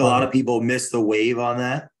government. I think a lot of people miss the wave on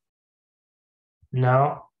that.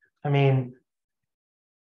 No, I mean,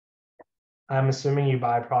 I'm assuming you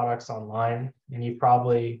buy products online, and you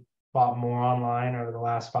probably bought more online over the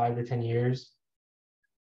last 5 to 10 years.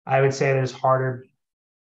 I would say there's harder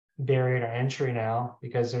barrier to entry now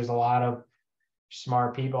because there's a lot of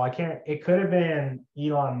smart people. It could have been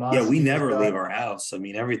Elon Musk. Yeah, we never leave our house. I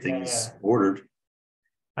mean, everything's ordered.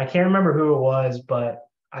 I can't remember who it was, but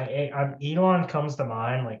Elon comes to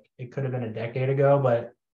mind. Like it could have been a decade ago,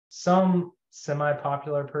 but some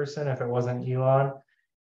semi-popular person, if it wasn't Elon,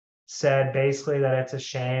 said basically that it's a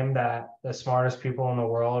shame that the smartest people in the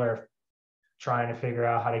world are trying to figure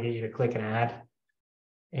out how to get you to click an ad,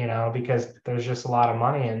 you know, because there's just a lot of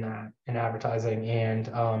money in that, in advertising. And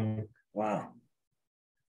wow.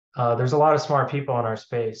 There's a lot of smart people in our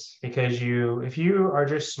space, because if you are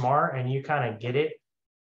just smart and you kind of get it,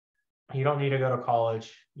 you don't need to go to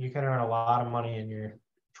college. You can earn a lot of money in your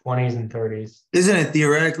 20s and 30s. Isn't it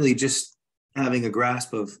theoretically just having a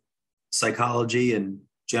grasp of psychology and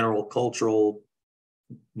general cultural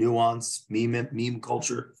nuance, meme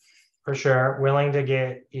culture? For sure. Willing to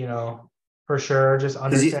get, you know, for sure. Just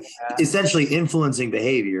understand that. Essentially influencing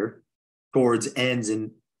behavior towards ends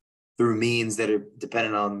and through means that are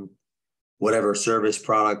dependent on whatever service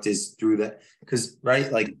product is through that. Because,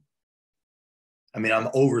 right, like, I mean, I'm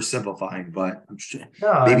oversimplifying, but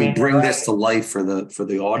I'm bring this to life for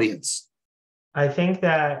the audience. I think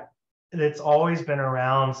that it's always been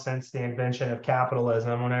around since the invention of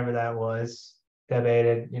capitalism, whenever that was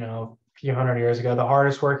debated, you know, a few hundred years ago. The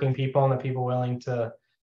hardest working people and the people willing to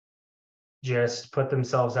just put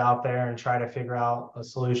themselves out there and try to figure out a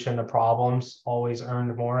solution to problems always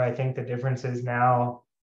earned more. I think the difference is now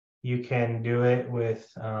you can do it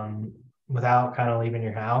without kind of leaving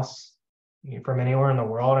your house from anywhere in the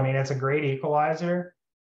world. I mean, it's a great equalizer,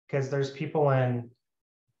 because there's people in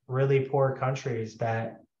really poor countries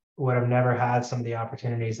that would have never had some of the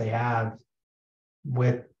opportunities they have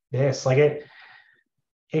with this. Like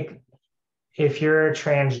if you're a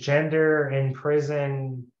transgender in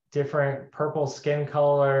prison, different purple skin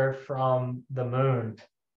color from the moon,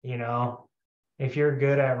 you know, if you're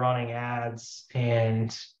good at running ads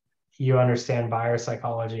and you understand buyer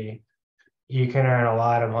psychology, you can earn a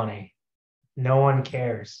lot of money. No one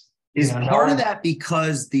cares. Is No part of one, that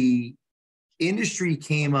because the industry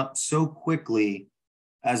came up so quickly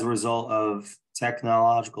as a result of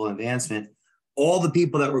technological advancement? All the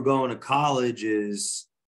people that were going to college is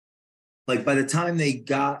like, by the time the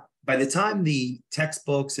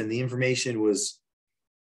textbooks and the information was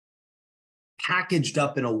packaged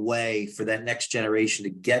up in a way for that next generation to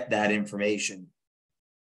get that information,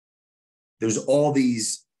 there's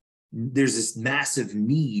this massive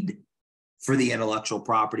need for the intellectual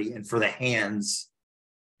property and for the hands.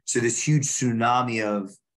 So this huge tsunami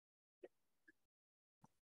of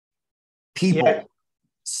people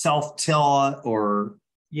self-taught or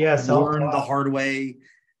learned the hard way.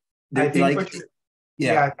 I think like,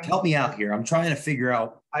 help me out here. I'm trying to figure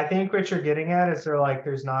out. I think what you're getting at is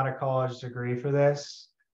there's not a college degree for this.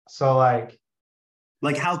 So like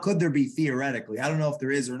how could there be theoretically? I don't know if there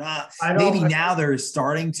is or not. Maybe now they're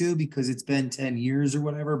starting to, because it's been 10 years or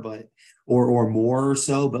whatever, but or more or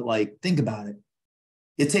so. But like, think about it.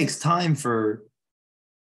 It takes time for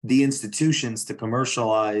the institutions to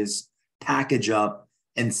commercialize, package up,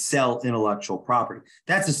 and sell intellectual property.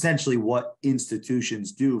 That's essentially what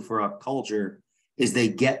institutions do for a culture, is they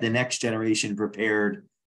get the next generation prepared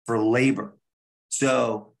for labor.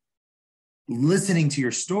 So listening to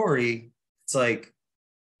your story, it's like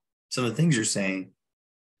some of the things you're saying.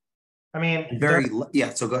 I mean,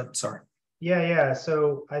 so go ahead. Sorry. Yeah.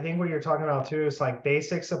 So I think what you're talking about too is like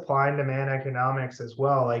basic supply and demand economics as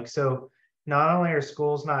well. Like, so not only are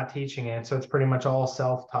schools not teaching it, so it's pretty much all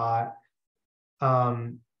self-taught,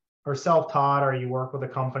 or you work with a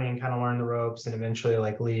company and kind of learn the ropes and eventually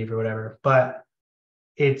like leave or whatever. But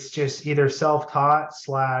it's just either self-taught /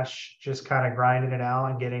 just kind of grinding it out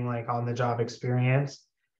and getting like on the job experience.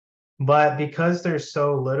 But because there's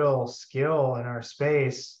so little skill in our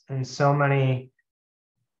space and so many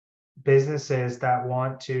businesses that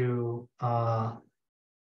want to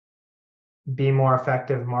be more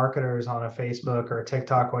effective marketers on a Facebook or a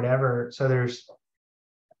TikTok, whatever. So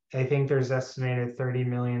I think there's estimated 30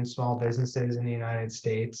 million small businesses in the United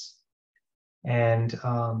States. And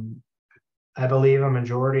I believe a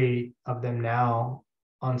majority of them now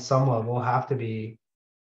on some level have to be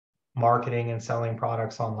marketing and selling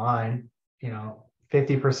products online,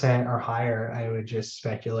 50% or higher, I would just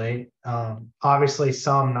speculate. Obviously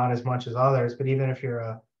some, not as much as others, but even if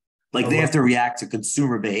you're they have to react to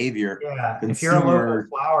consumer behavior. Yeah. If you're a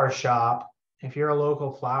local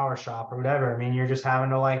flower shop or whatever, I mean, you're just having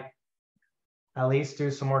to like at least do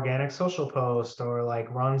some organic social posts or like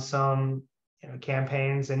run some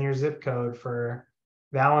campaigns in your zip code for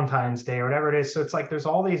Valentine's Day or whatever it is. So it's like there's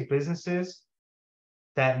all these businesses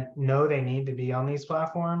that know they need to be on these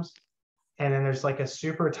platforms. And then there's like a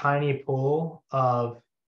super tiny pool of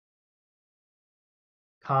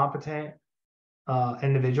competent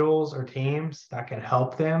individuals or teams that can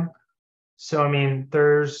help them. So, I mean,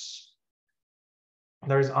 there's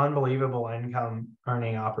unbelievable income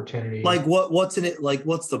earning opportunities. Like what's in it? Like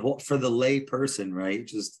what's for the lay person, right?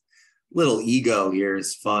 Just little ego here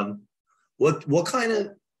is fun. What kind of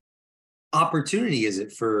opportunity is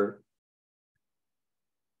it for?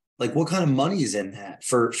 Like what kind of money is in that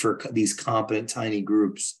for these competent tiny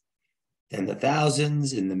groups? In the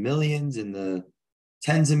thousands, in the millions, in the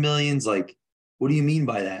tens of millions? Like, what do you mean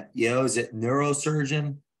by that? Is it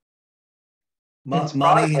neurosurgeon it's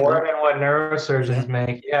money? More than what neurosurgeons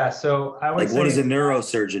make. Yeah. So I would say, what does a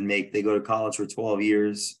neurosurgeon make? They go to college for 12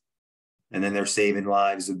 years and then they're saving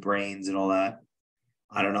lives with brains and all that.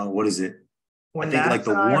 I don't know. What is it? I think like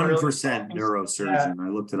the 1% neurosurgeon, I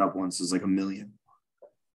looked it up once, is like $1 million.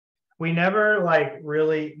 We never like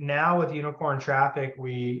really, now with Unicorn Traffic,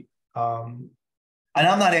 we and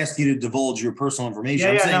I'm not asking you to divulge your personal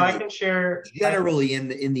information. I'm saying, I can share generally in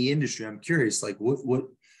the industry. I'm curious, like what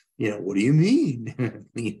do you mean?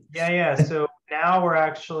 So now we're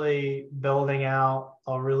actually building out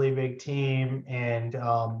a really big team and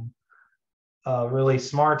a really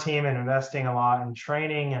smart team, and investing a lot in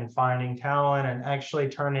training and finding talent and actually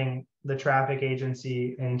turning the traffic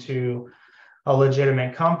agency into a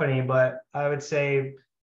legitimate company. But I would say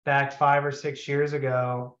back 5 or 6 years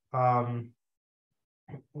ago,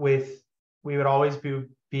 we would always be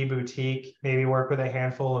boutique, maybe work with a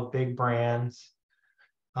handful of big brands.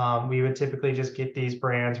 We would typically just get these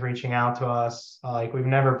brands reaching out to us. Like we've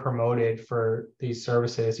never promoted for these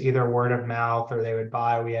services, either word of mouth or they would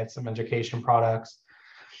buy. We had some education products.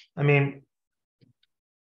 I mean,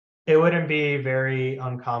 it wouldn't be very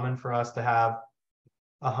uncommon for us to have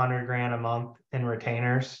 $100,000 a month in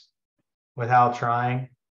retainers without trying,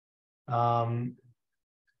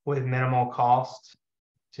 with minimal cost.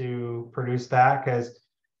 to produce that, because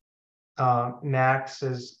Max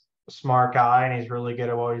is a smart guy and he's really good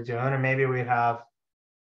at what he's doing. And maybe we'd have,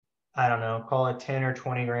 I don't know, call it 10 or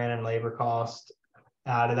 20 grand in labor cost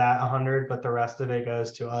out of that 100, but the rest of it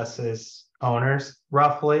goes to us as owners,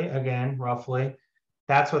 roughly.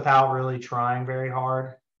 That's without really trying very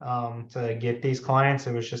hard to get these clients.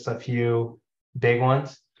 It was just a few big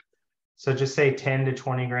ones. So just say 10 to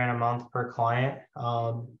 20 grand a month per client.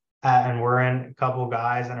 And we're in a couple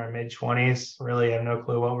guys in our mid 20s, really have no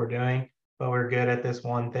clue what we're doing, but we're good at this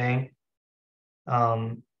one thing.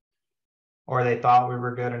 Or they thought we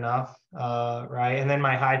were good enough, right? And then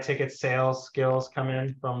my high ticket sales skills come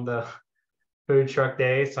in from the food truck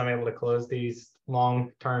days, so I'm able to close these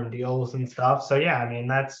long-term deals and stuff. So yeah, I mean,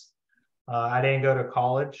 that's I didn't go to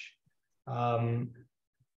college or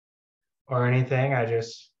anything.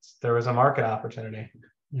 There was a market opportunity.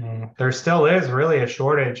 There still is really a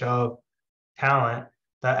shortage of talent.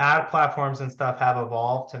 The ad platforms and stuff have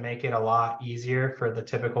evolved to make it a lot easier for the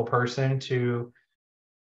typical person to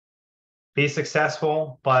be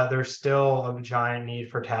successful, but there's still a giant need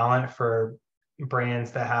for talent for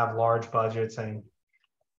brands that have large budgets and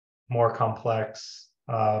more complex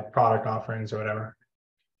product offerings or whatever.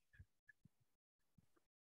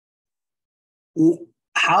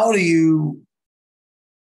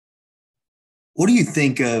 What do you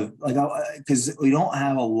think of, like, because we don't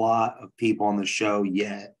have a lot of people on the show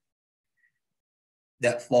yet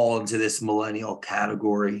that fall into this millennial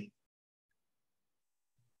category.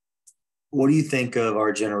 What do you think of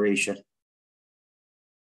our generation?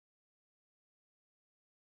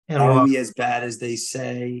 Are we as bad as they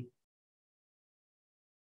say?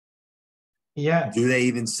 Yeah. Do they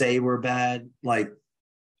even say we're bad? Like,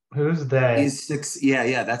 who's they?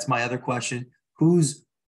 Yeah, that's my other question. Who's,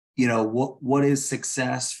 what is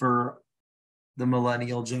success for the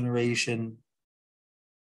millennial generation?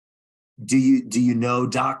 Do you know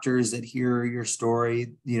doctors that hear your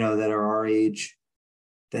story, that are our age,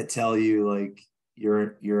 that tell you like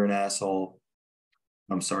you're an asshole?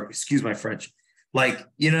 I'm sorry, excuse my French. Like,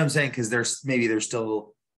 you know what I'm saying? Because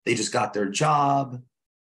they just got their job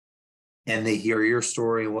and they hear your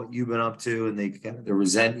story and what you've been up to, and they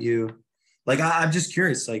resent you. Like, I'm just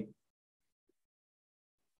curious, like,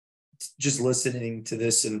 just listening to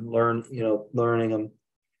this and learning them.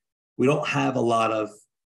 We don't have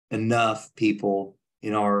enough people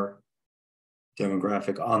in our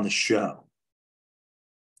demographic on the show.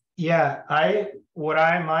 Yeah,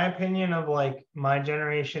 my opinion of like my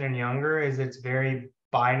generation and younger is it's very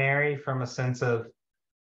binary from a sense of,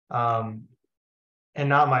 and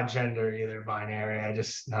not my gender either, binary. I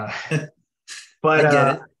just not. But I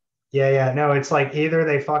get it. Yeah, no, it's like either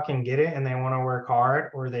they fucking get it and they want to work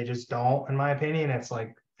hard, or they just don't. In my opinion, it's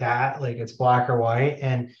like that, like it's black or white.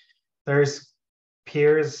 And there's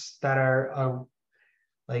peers that are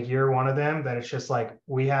like, you're one of them, that it's just like,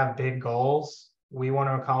 we have big goals, we want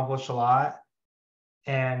to accomplish a lot.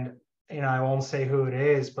 And I won't say who it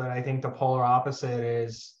is, but I think the polar opposite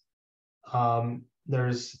is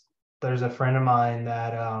there's a friend of mine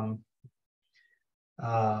that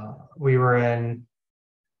we were in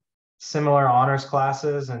similar honors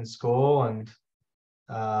classes in school, and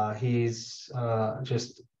he's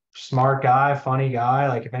just smart guy, funny guy.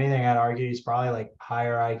 Like, if anything, I'd argue he's probably like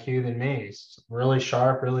higher IQ than me. He's really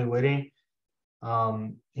sharp, really witty.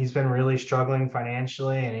 He's been really struggling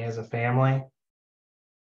financially, and he has a family.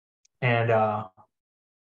 And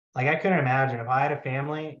like, I couldn't imagine if I had a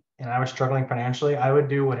family and I was struggling financially, I would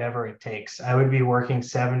do whatever it takes. I would be working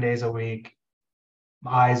 7 days a week,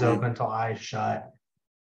 eyes open till eyes shut,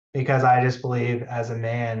 because I just believe as a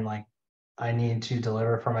man, like, I need to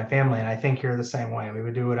deliver for my family. And I think you're the same way. We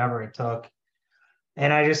would do whatever it took.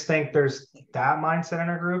 And I just think there's that mindset in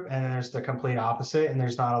our group, and then there's the complete opposite, and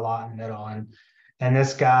there's not a lot in the middle. And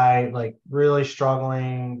this guy, like, really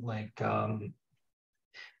struggling, like,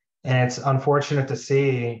 and it's unfortunate to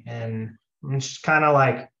see. And it's just kind of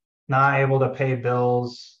like not able to pay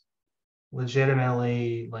bills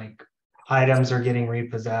legitimately, like items are getting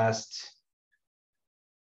repossessed,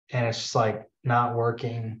 and it's just like not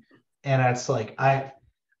working. And it's like, I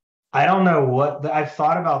don't know what I've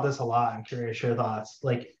thought about this a lot. I'm curious your thoughts.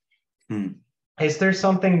 Like, is there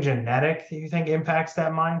something genetic that you think impacts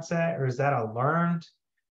that mindset, or is that a learned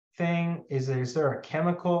thing? Is there a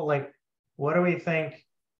chemical? Like, what do we think?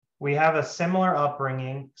 We have a similar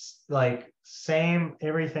upbringing, like same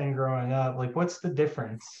everything growing up. Like, what's the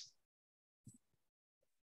difference?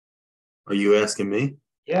 Are you asking me?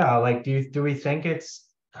 Yeah, like, do we think it's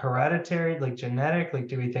hereditary, like genetic? Like,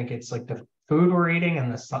 do we think it's like the food we're eating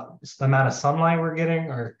and the amount of sunlight we're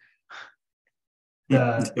getting, or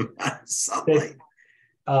the sunlight?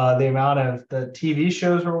 the amount of the TV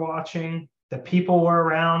shows we're watching, the people we're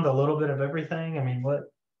around, a little bit of everything. I mean,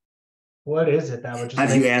 what is it that would just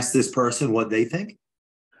Have you asked this person what they think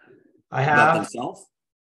I about have. themselves?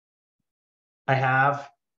 I have.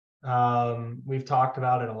 We've talked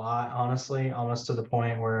about it a lot, honestly, almost to the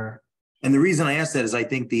point where. And the reason I ask that is I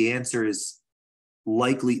think the answer is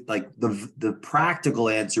likely, like the practical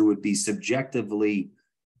answer would be subjectively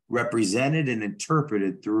represented and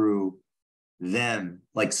interpreted through them,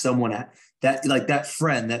 like someone that, like that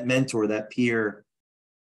friend, that mentor, that peer.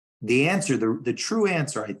 The answer, the true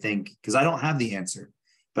answer, I think, because I don't have the answer,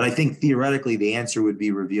 but I think theoretically the answer would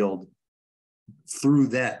be revealed through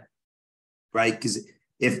them, right? Because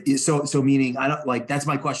if so meaning, I don't, like, that's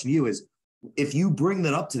my question to you is, if you bring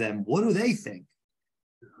that up to them, what do they think?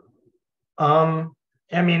 I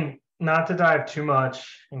mean, not to dive too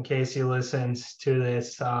much in case he listens to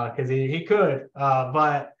this, because he could,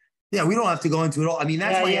 but yeah, we don't have to go into it all. I mean,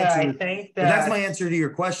 that's my answer. I think but that's my answer to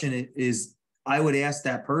your question is I would ask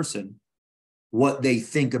that person what they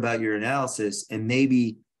think about your analysis, and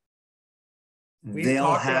maybe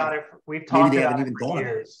they'll have, we've talked maybe they about haven't it even for thought about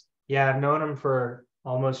it. years. Yeah, I've known him for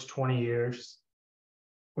almost 20 years.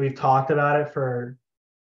 We've talked about it for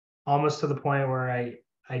almost to the point where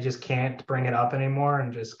I just can't bring it up anymore,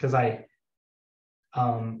 and just because I've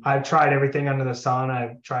tried everything under the sun.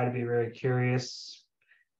 I've tried to be very curious.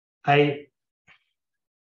 If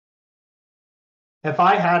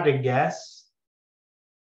I had to guess,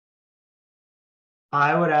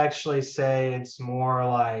 I would actually say it's more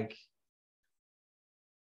like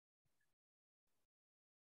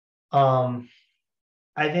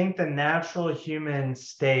I think the natural human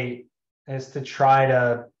state is to try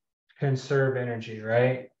to conserve energy,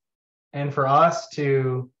 right? And for us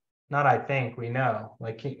to, not I think, we know,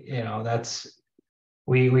 like, that's,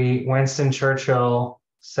 we Winston Churchill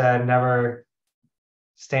said, never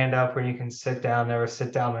stand up when you can sit down, never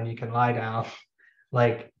sit down when you can lie down.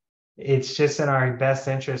 Like, it's just in our best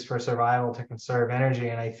interest for survival to conserve energy.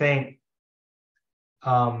 And I think,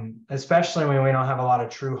 especially when we don't have a lot of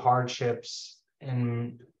true hardships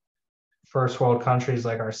in first world countries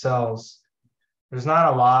like ourselves, there's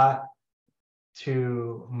not a lot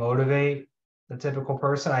to motivate the typical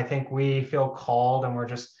person. I think we feel called and we're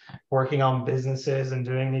just working on businesses and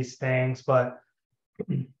doing these things, but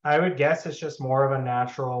I would guess it's just more of a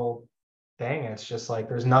natural thing. It's just like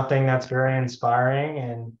there's nothing that's very inspiring,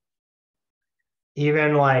 and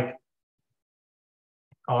even like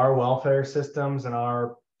our welfare systems and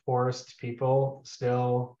our poorest people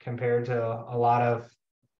still, compared to a lot of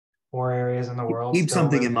poor areas in the world, Keep still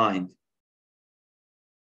something live. in mind.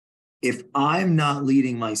 If I'm not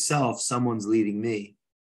leading myself, someone's leading me.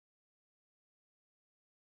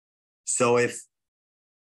 So if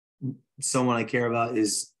someone I care about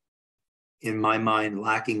is, in my mind,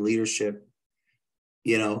 lacking leadership,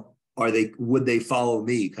 would they follow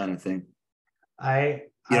me, kind of thing? I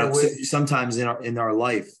would. Sometimes in our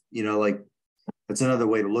life, like, that's another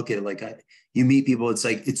way to look at it. Like, you meet people, it's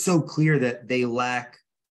like, it's so clear that they lack,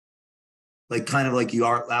 like, kind of like you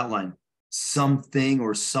outlined, something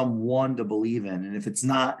or someone to believe in. And if it's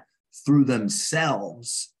not through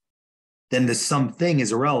themselves, then the something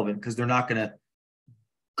is irrelevant, because they're not going to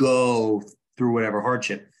go through whatever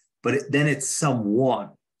hardship. But then it's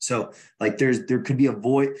someone. So, like, there could be a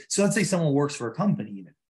void. So let's say someone works for a company.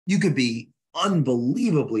 Even you could be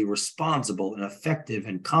unbelievably responsible and effective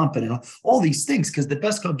and competent, all these things, because the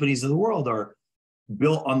best companies in the world are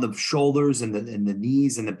built on the shoulders and the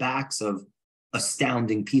knees and the backs of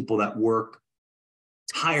astounding people that work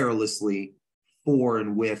tirelessly for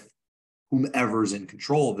and with whomever's in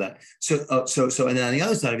control of that. So and then on the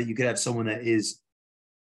other side of it, you could have someone that is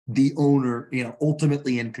the owner,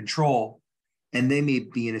 ultimately in control, and they may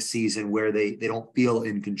be in a season where they don't feel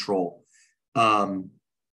in control.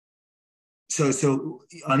 So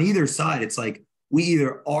on either side, it's like we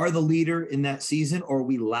either are the leader in that season or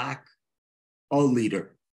we lack a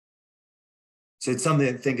leader. So it's something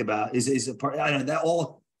to think about. Is a part. I don't know that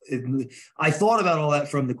all. I thought about all that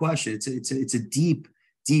from the question. It's a deep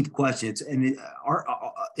question.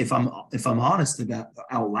 If I'm honest about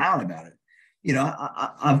out loud about it,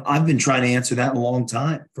 I've been trying to answer that a long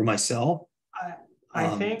time for myself. I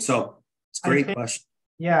think so. It's a great question.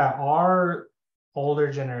 Yeah, our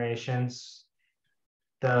older generations,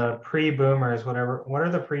 the pre-boomers, whatever. What are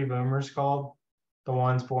the pre-boomers called? The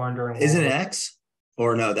ones born during. Isn't it X?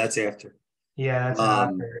 Or no, that's after. Yeah, that's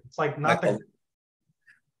after. It's like not the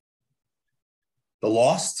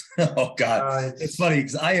Lost. Oh God, it's funny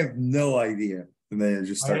because I have no idea. And then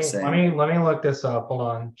just start saying. Let me look this up. Hold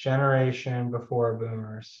on. Generation before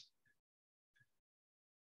boomers.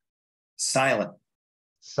 Silent.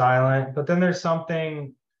 silent. But then there's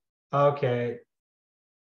something, okay,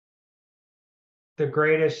 the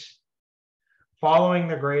greatest, following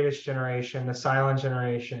the greatest generation, the silent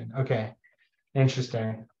generation. Okay,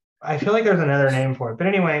 interesting. I feel like there's another name for it. But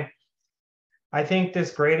anyway, I think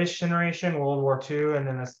this greatest generation, World War II, and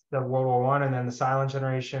then the World War I, and then the silent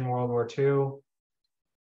generation, World War II,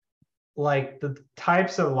 like the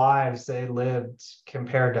types of lives they lived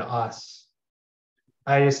compared to us.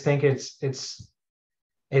 I just think it's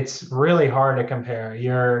really hard to compare.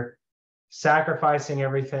 You're sacrificing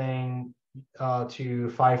everything to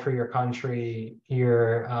fight for your country.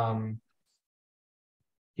 You're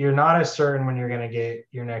not as certain when you're going to get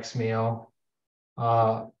your next meal.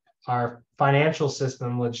 Our financial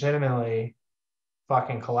system legitimately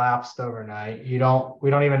fucking collapsed overnight. We don't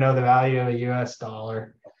even know the value of a US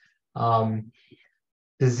dollar.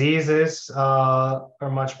 Diseases are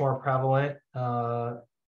much more prevalent. I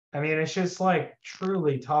mean, it's just like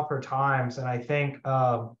truly tougher times. And I think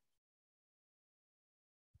probably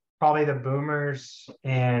the boomers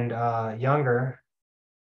and younger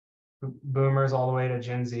boomers all the way to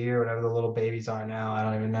Gen Z or whatever the little babies are now. I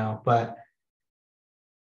don't even know. But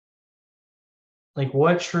like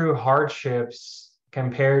what true hardships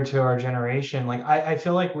compared to our generation? Like I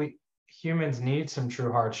feel like we humans need some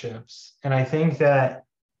true hardships. And I think that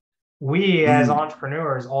we as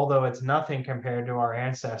entrepreneurs, although it's nothing compared to our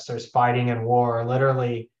ancestors fighting in war,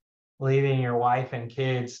 literally leaving your wife and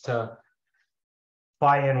kids to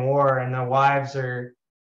fight in war, and the wives are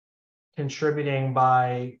contributing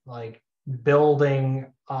by like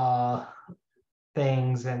building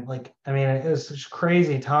things, and like I mean it was such a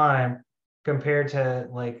crazy time compared to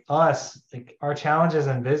like us, like our challenges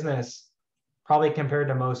in business probably compared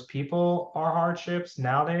to most people are hardships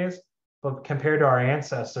nowadays, but compared to our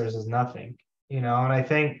ancestors is nothing, you know. And I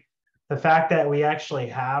think the fact that we actually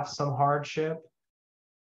have some hardship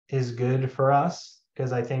is good for us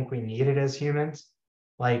because I think we need it as humans.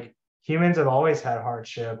 Like humans have always had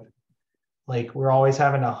hardship. Like we're always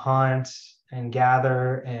having to hunt and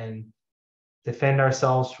gather and defend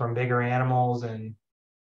ourselves from bigger animals, and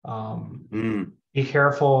be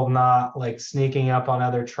careful not like sneaking up on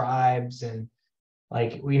other tribes. And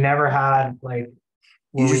like we never had like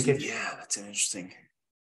where we could. Yeah, that's interesting.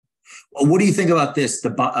 Well, what do you think about this?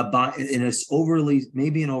 In a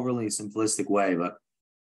maybe an overly simplistic way, but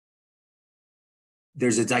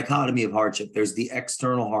there's a dichotomy of hardship. There's the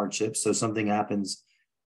external hardship. So something happens,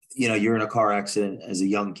 you know, you're in a car accident as a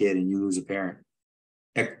young kid and you lose a parent.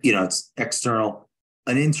 You know, it's external.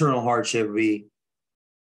 An internal hardship would be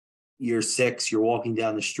you're 6, you're walking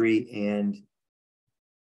down the street and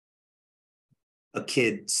a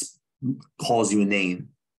kid calls you a name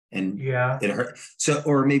and it hurt. So,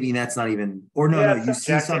 or maybe that's not even, or no, you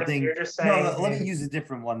see something. You're just saying, no, let me use a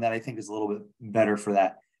different one that I think is a little bit better for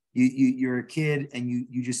that. You're a kid and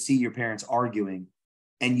you just see your parents arguing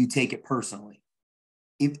and you take it personally.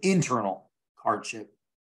 Internal hardship.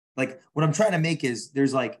 Like what I'm trying to make is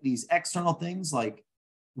there's like these external things like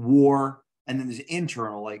war, and then there's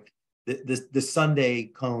internal, like the Sunday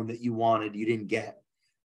cone that you wanted, you didn't get.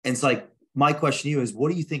 And it's like, my question to you is,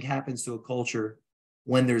 what do you think happens to a culture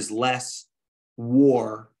when there's less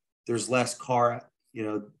war, there's less car, you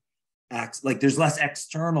know, acts, like there's less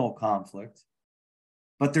external conflict,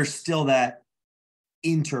 but there's still that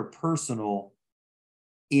interpersonal,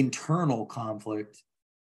 internal conflict?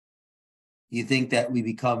 You think that we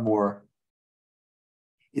become more,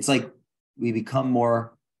 it's like we become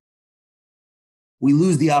more, we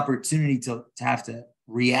lose the opportunity to have to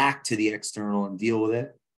react to the external and deal with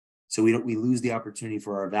it. So we lose the opportunity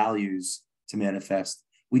for our values to manifest.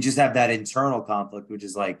 We just have that internal conflict, which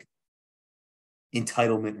is like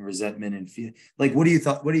entitlement and resentment and fear. Like, what do you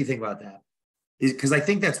think about that? Because I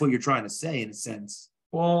think that's what you're trying to say in a sense.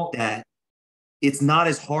 Well, that it's not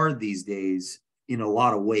as hard these days in a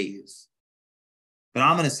lot of ways. But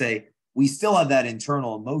I'm going to say we still have that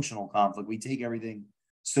internal emotional conflict. We take everything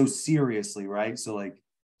so seriously, right? So like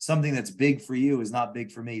something that's big for you is not big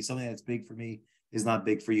for me. Something that's big for me is not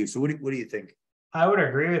big for you. So what do you think? I would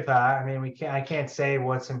agree with that. I mean, I can't say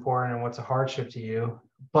what's important and what's a hardship to you,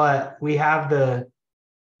 but we have the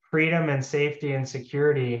freedom and safety and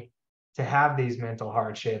security to have these mental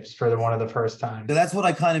hardships for one of the first times. So that's what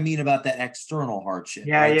I kind of mean about that external hardship.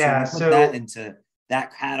 Yeah, right? yeah. So put that into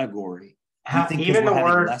that category. Do you think even we're the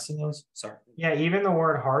having word less of those? Sorry. Yeah, even the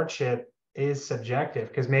word hardship is subjective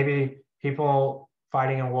because maybe people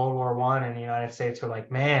fighting in World War I in the United States were like,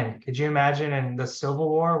 man, could you imagine in the Civil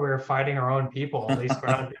War we were fighting our own people? At least we're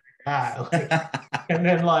not doing that. Like, and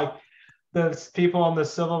then like the people in the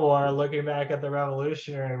Civil War are looking back at the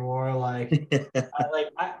Revolutionary War, like,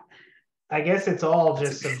 I guess it's all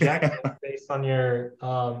just subjective based on your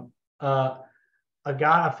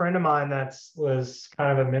a friend of mine was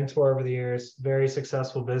kind of a mentor over the years, very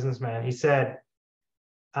successful businessman. He said,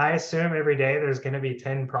 I assume every day there's going to be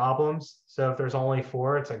 10 problems. So if there's only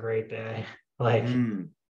 4, it's a great day. Like,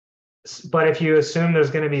 but if you assume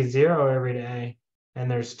there's going to be 0 every day and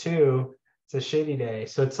there's 2, it's a shitty day.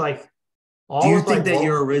 So it's like, do you think that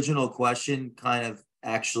your original question kind of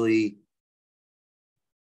actually,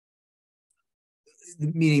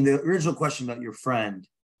 meaning the original question about your friend,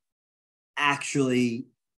 actually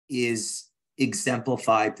is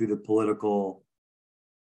exemplified through the political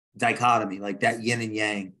dichotomy, like that yin and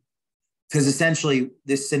yang? Because essentially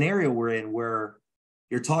this scenario we're in where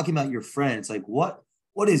you're talking about your friend, it's like, what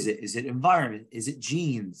is it? Is it environment? Is it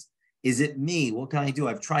genes? Is it me? What can I do?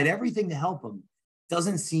 I've tried everything to help him.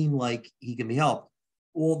 Doesn't seem like he can be helped.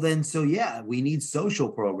 Well, then, so yeah, we need social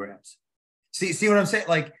programs. See what I'm saying?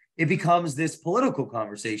 Like, it becomes this political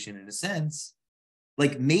conversation in a sense.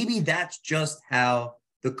 Like, maybe that's just how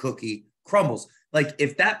the cookie crumbles. Like,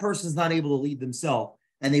 if that person's not able to lead themselves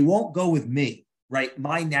and they won't go with me, right?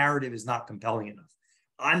 My narrative is not compelling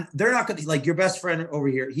enough. They're not going to, like, your best friend over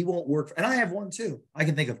here, he won't work. And I have one too. I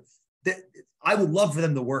can think of that. I would love for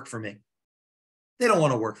them to work for me. They don't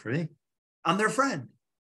want to work for me. I'm their friend.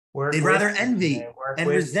 They'd rather envy and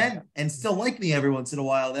resent and still like me every once in a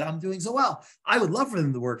while that I'm doing so well. I would love for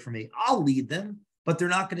them to work for me. I'll lead them, but they're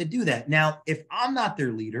not going to do that. Now, if I'm not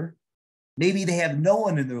their leader, maybe they have no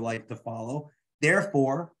one in their life to follow.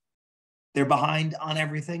 Therefore, they're behind on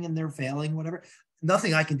everything and they're failing, whatever.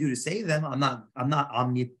 Nothing I can do to save them. I'm not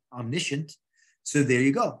omniscient. So there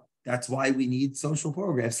you go. That's why we need social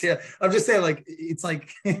programs. Yeah, I'm just saying, like, it's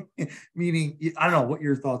like, meaning, I don't know, what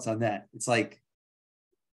your thoughts on that? It's like,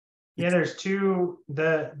 yeah, there's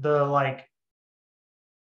the like,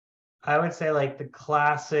 I would say, like, the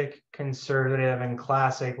classic conservative and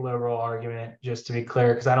classic liberal argument, just to be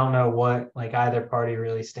clear, because I don't know what, like, either party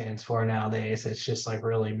really stands for nowadays. It's just, like,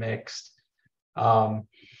 really mixed.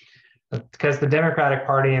 Because the Democratic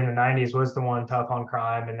Party in the 90s was the one tough on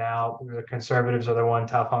crime, and now the conservatives are the one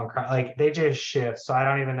tough on crime. Like, they just shift. So I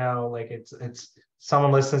don't even know, like, it's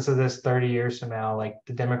someone listens to this 30 years from now, like,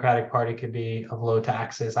 the Democratic Party could be of low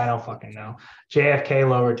taxes. I don't fucking know. JFK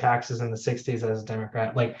lowered taxes in the 60s as a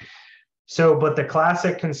Democrat. Like, so, but the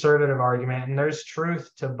classic conservative argument, and there's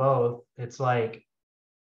truth to both, it's like,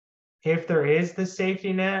 if there is the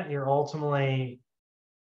safety net, you're ultimately,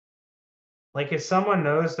 like, if someone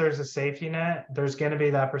knows there's a safety net, there's going to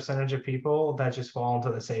be that percentage of people that just fall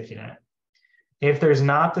into the safety net. If there's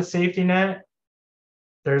not the safety net,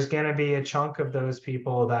 there's going to be a chunk of those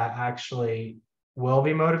people that actually will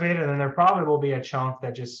be motivated. And then there probably will be a chunk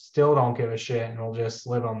that just still don't give a shit and will just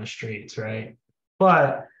live on the streets, right?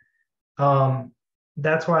 But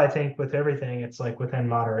that's why I think with everything, it's like within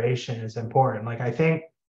moderation is important. Like, I think,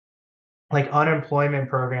 like, unemployment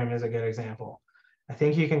program is a good example. I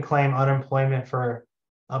think you can claim unemployment for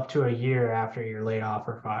up to a year after you're laid off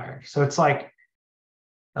or fired. So it's like,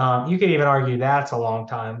 you could even argue that's a long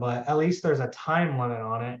time, but at least there's a time limit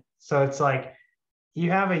on it. So it's like, you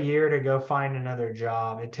have a year to go find another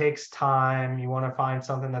job. It takes time. You want to find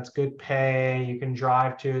something that's good pay, you can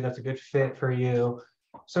drive to, that's a good fit for you.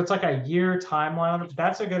 So it's like a year timeline.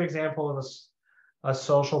 That's a good example of a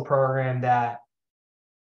social program that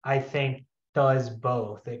I think does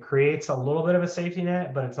both. It creates a little bit of a safety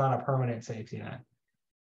net, but it's not a permanent safety net.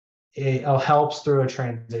 It helps through a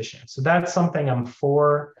transition. So that's something I'm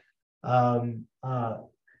for.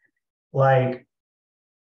 Like,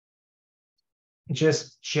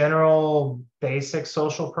 just general basic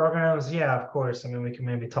social programs. Yeah, of course. I mean, we can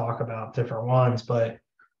maybe talk about different ones, but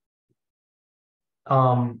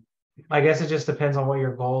I guess it just depends on what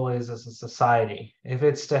your goal is as a society. If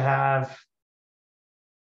it's to have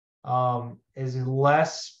is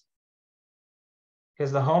less,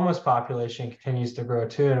 because the homeless population continues to grow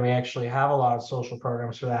too, and we actually have a lot of social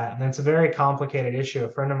programs for that. And it's a very complicated issue. A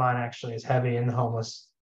friend of mine actually is heavy in the homeless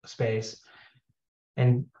space.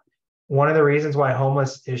 And one of the reasons why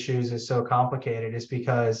homeless issues is so complicated is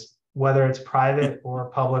because whether it's private or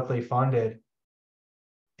publicly funded,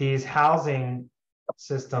 these housing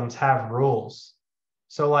systems have rules.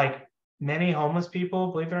 So, like, many homeless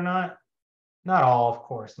people, believe it or not all, of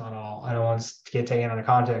course, not all. I don't want to get taken out of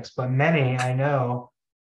context, but many I know,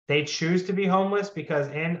 they choose to be homeless because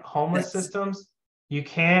in homeless systems, you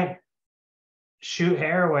can't shoot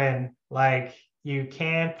heroin. Like, you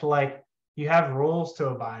can't, like, you have rules to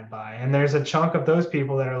abide by. And there's a chunk of those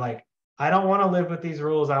people that are like, I don't want to live with these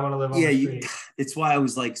rules. I want to live on the street. It's why I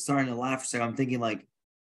was, like, starting to laugh for a second. I'm thinking, like,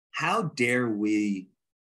 how dare we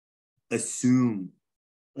assume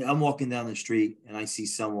Like I'm walking down the street and I see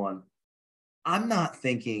someone. I'm not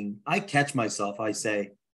thinking, I catch myself. I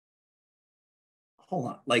say, hold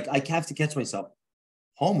on. Like I have to catch myself.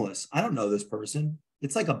 Homeless. I don't know this person.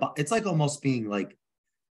 It's like almost being like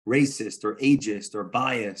racist or ageist or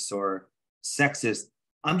biased or sexist.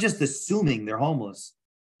 I'm just assuming they're homeless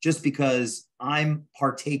just because I'm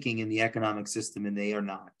partaking in the economic system and they are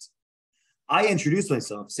not. I introduce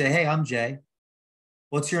myself, say, hey, I'm Jay.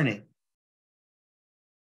 What's your name?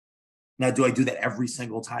 Now, do I do that every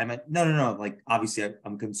single time? No. Like, obviously,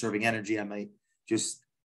 I'm conserving energy. I might just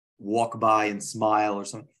walk by and smile or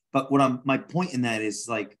something. But my point in that is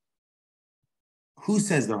like, who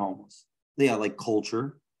says they're homeless? Yeah, like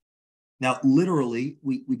culture. Now, literally,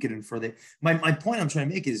 we could infer that. My point I'm trying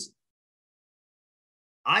to make is,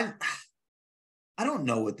 I don't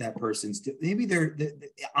know what that person's doing. Maybe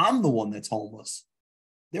I'm the one that's homeless.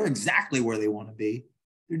 They're exactly where they want to be.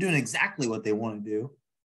 They're doing exactly what they want to do.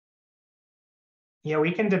 Yeah,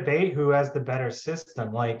 we can debate who has the better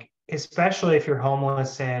system, like especially if you're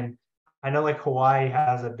homeless. And I know like Hawaii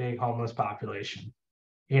has a big homeless population.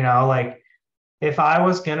 Like if I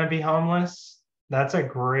was gonna be homeless, that's a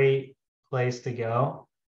great place to go.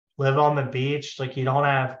 Live on the beach, like you don't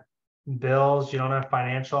have bills, you don't have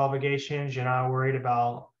financial obligations, you're not worried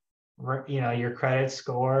about your credit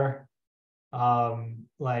score.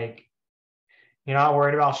 Like you're not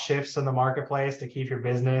worried about shifts in the marketplace to keep your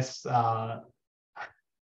business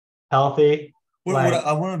healthy. What Like,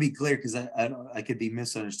 I want to be clear, because I could be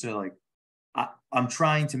misunderstood. Like I'm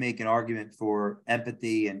trying to make an argument for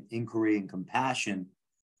empathy and inquiry and compassion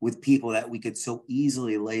with people that we could so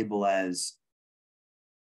easily label as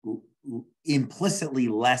implicitly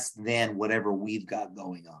less than whatever we've got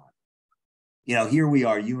going on. Here we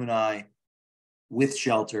are, you and I, with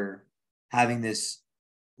shelter, having this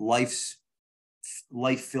life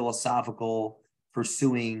philosophical,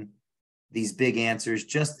 pursuing these big answers,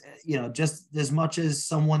 just as much as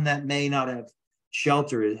someone that may not have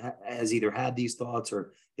shelter has either had these thoughts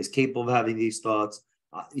or is capable of having these thoughts.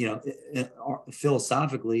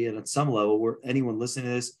 Philosophically and at some level, where anyone listening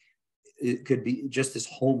to this, it could be just as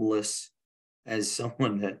homeless as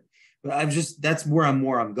someone that. But that's where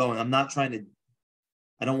I'm going. I'm not trying to.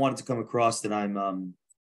 I don't want it to come across that I'm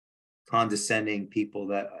condescending people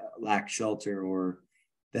that lack shelter or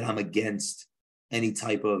that I'm against any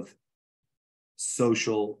type of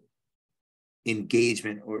social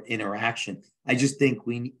engagement or interaction. I just think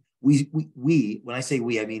we when I say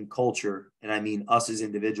we, I mean culture, and I mean us as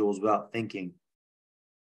individuals without thinking.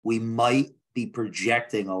 We might be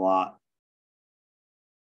projecting a lot.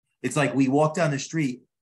 It's like we walk down the street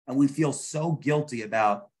and we feel so guilty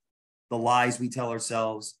about the lies we tell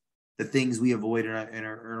ourselves, the things we avoid in our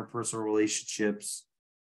interpersonal relationships.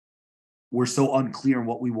 We're so unclear in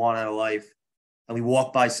what we want out of life. And we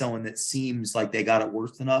walk by someone that seems like they got it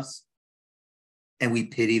worse than us, and we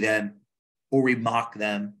pity them, or we mock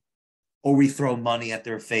them, or we throw money at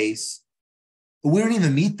their face. But we don't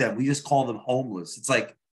even meet them. We just call them homeless. It's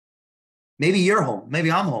like, maybe you're home.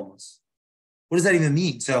 Maybe I'm homeless. What does that even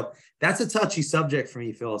mean? So that's a touchy subject for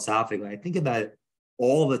me philosophically. I think about it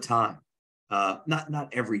all the time. Not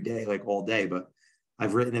every day, like all day, but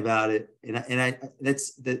I've written about it. And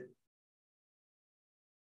that's that.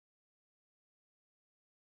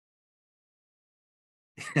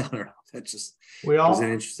 I don't know. That just was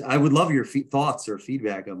an interesting. I would love your thoughts or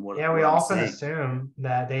feedback on what. Yeah, we I'm often saying. assume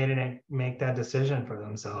that they didn't make that decision for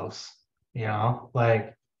themselves,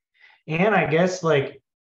 like, and I guess like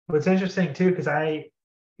what's interesting too, because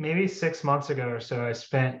maybe 6 months ago or so, I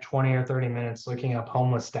spent 20 or 30 minutes looking up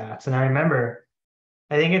homeless stats. And I remember,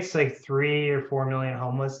 I think it's like 3 or 4 million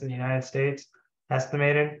homeless in the United States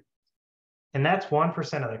estimated. And that's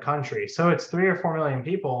 1% of the country. So it's 3 or 4 million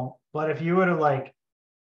people. But if you would have like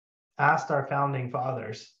asked our founding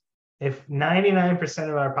fathers, if 99%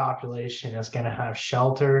 of our population is going to have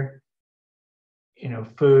shelter,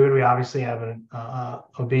 food, we obviously have an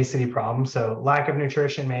obesity problem. So lack of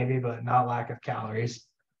nutrition, maybe, but not lack of calories.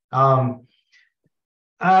 I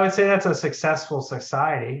would say that's a successful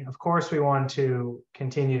society. Of course, we want to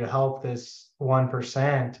continue to help this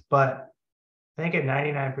 1%, but I think a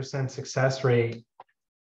 99% success rate,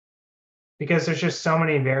 because there's just so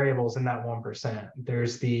many variables in that 1%.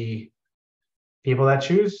 There's the people that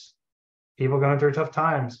choose, people going through tough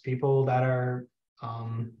times, people that are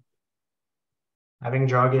having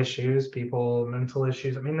drug issues, people mental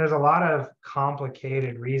issues. I mean, there's a lot of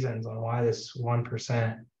complicated reasons on why this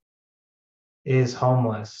 1% is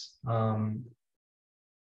homeless.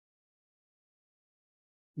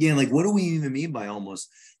 Yeah, like what do we even mean by homeless?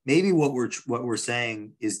 Maybe what we're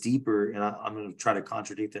saying is deeper, and I'm going to try to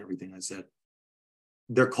contradict everything I said.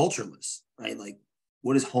 they're cultureless, right? Like,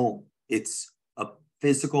 what is home? It's a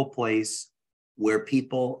physical place where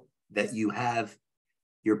people that you have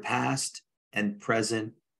your past and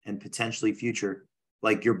present and potentially future,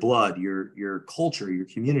 like your blood, your culture, your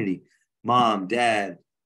community, mom, dad,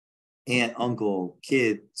 aunt, uncle,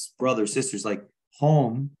 kids, brothers, sisters, like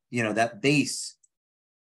home, that base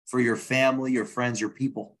for your family, your friends, your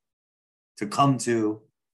people to come to.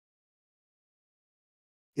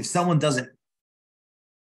 If someone doesn't,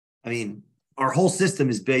 our whole system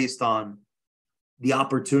is based on the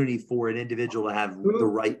opportunity for an individual to have the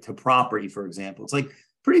right to property, for example. It's like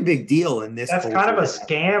pretty big deal in this. That's kind of a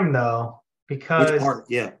scam though, because which part?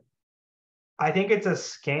 Yeah. I think it's a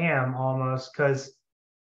scam almost, because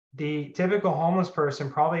the typical homeless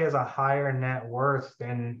person probably has a higher net worth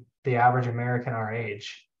than the average American our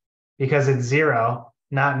age, because it's zero,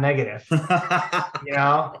 not negative.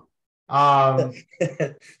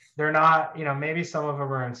 They're not, maybe some of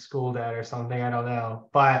them are in school debt or something, I don't know.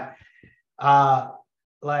 But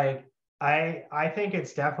like I think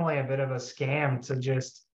it's definitely a bit of a scam to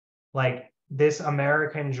just like this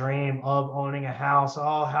American dream of owning a house.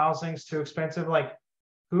 Oh, housing's too expensive. Like,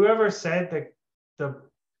 whoever said that the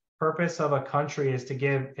purpose of a country is to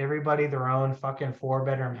give everybody their own fucking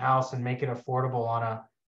 4-bedroom house and make it affordable on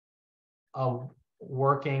a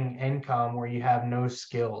working income where you have no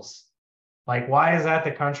skills? Like, why is that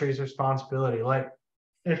the country's responsibility? Like,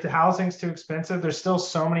 if the housing's too expensive, there's still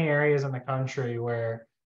so many areas in the country where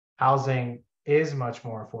housing is much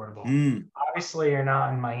more affordable. Obviously, you're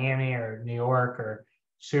not in Miami or New York or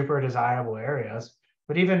super desirable areas,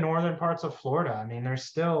 but even northern parts of Florida, there's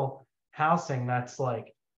still housing that's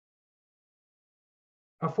like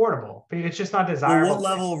affordable. It's just not desirable. Well, what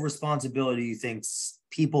level of responsibility do you think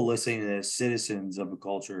people listening to this, citizens of a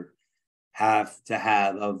culture, have to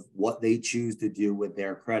have of what they choose to do with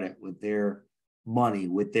their credit, with their money,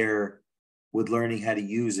 with learning how to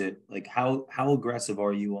use it? Like, how aggressive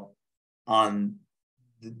are you on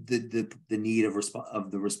the need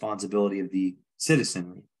of the responsibility of the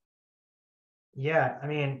citizenry? Yeah,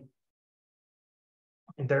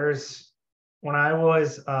 when I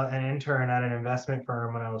was an intern at an investment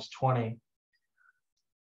firm when I was 20,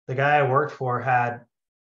 the guy I worked for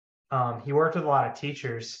he worked with a lot of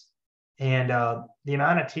teachers, and the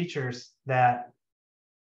amount of teachers that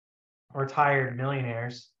were retired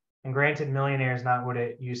millionaires, and granted, millionaire is not what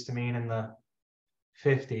it used to mean in the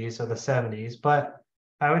 50s or the 70s, but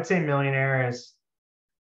I would say millionaire is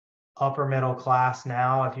upper middle class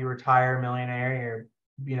now. If you retire millionaire,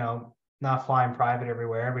 you're, not flying private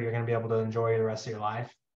everywhere, but you're going to be able to enjoy the rest of your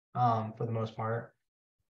life, for the most part.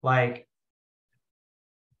 Like,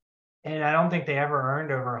 and I don't think they ever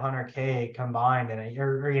earned over 100K combined in a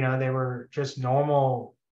year, or they were just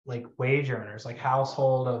normal, like, wage earners, like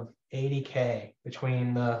household of 80K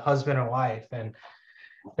between the husband and wife, and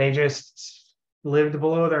they just lived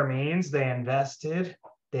below their means. They invested,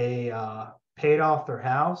 they paid off their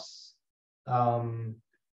house.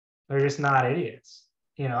 They're just not idiots,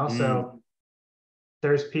 So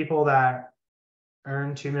there's people that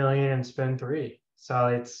earn 2 million and spend 3. So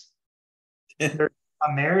it's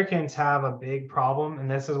Americans have a big problem, and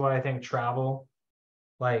this is what I think travel,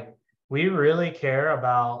 like, we really care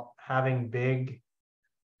about having big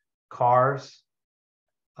cars,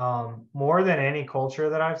 more than any culture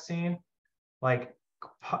that I've seen. Like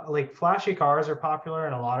flashy cars are popular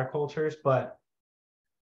in a lot of cultures, but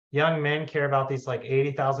young men care about these like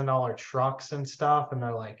 $80,000 trucks and stuff, and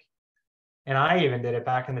they're like, and I even did it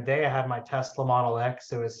back in the day. I had my Tesla Model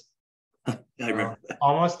X. It was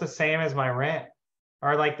almost the same as my rent,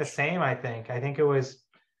 or like the same, I think. I think it was.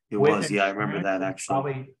 It was, yeah, I remember that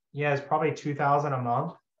actually. It's probably $2,000 a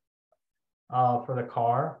month for the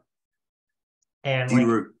car. And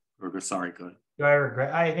sorry, go ahead. Do I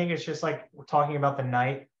regret? I think it's just like we're talking about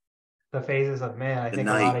the phases of men. I think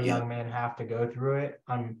a lot of young men have to go through it.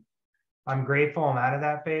 I'm grateful I'm out of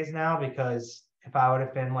that phase now, because if I would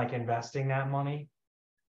have been like investing that money,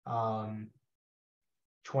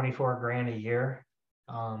 24 grand a year.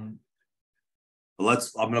 I'm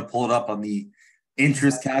gonna pull it up on the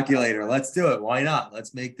interest calculator. Let's do it. Why not?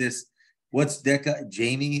 Let's make this. What's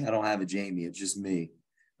Jamie? I don't have a Jamie. It's just me.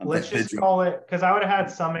 Let's just call it, because I would have had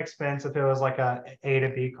some expense if it was like a A to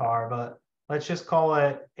B car, but let's just call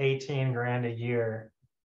it 18 grand a year.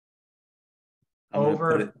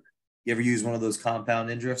 You ever use one of those compound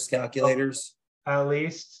interest calculators? At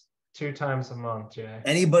least 2 times a month, Jay.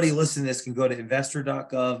 Anybody listening to this can go to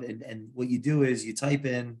investor.gov, and what you do is you type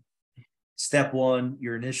in step 1,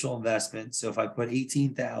 your initial investment. So if I put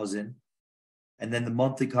 18,000, and then the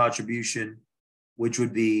monthly contribution, which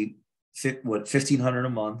would be $1,500 a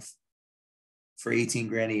month for 18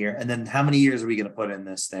 grand a year. And then how many years are we going to put in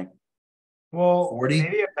this thing? Well, 40?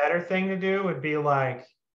 maybe a better thing to do would be like,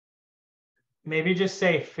 maybe just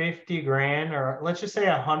say 50 grand, or let's just say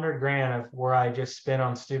 100 grand of where I just spent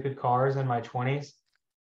on stupid cars in my 20s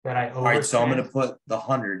that I All right, so I'm going overspent. to put the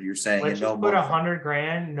 100 you're saying Let's and no just put monthly. 100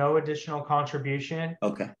 grand, no additional contribution,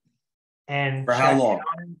 Okay. and For how long?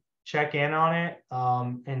 check in on it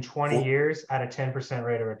in 20 years at a 10%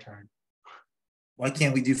 rate of return. Why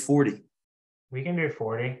can't we do 40? We can do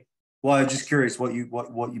 40. Well, I'm just curious what you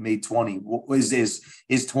made 20. What is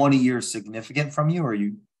 20 years significant from you, or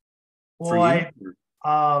you for Well, you?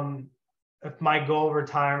 if my goal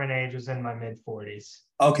retirement age is in my mid 40s.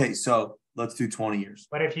 Okay, so let's do 20 years.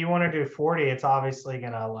 But if you want to do 40, it's obviously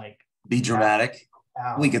gonna like Be dramatic.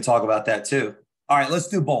 We could talk about that too. All right, let's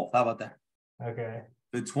do both. How about that? Okay.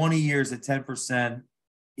 The 20 years at 10%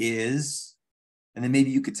 is, and then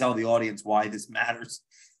maybe you could tell the audience why this matters.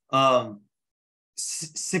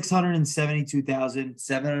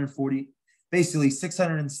 672,740, basically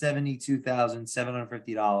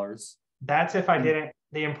 $672,750. That's if I didn't,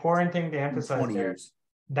 the important thing to emphasize 20 there, years.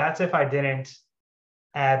 that's if I didn't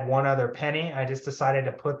add one other penny. I just decided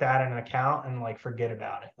to put that in an account and like forget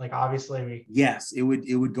about it. Like obviously yes, it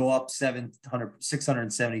would go up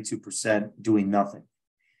 672% doing nothing.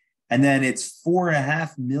 And then it's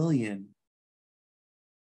 4.5 million,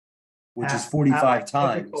 which is 45 like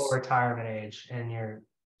times. typical retirement age in your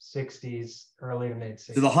 60s, early to mid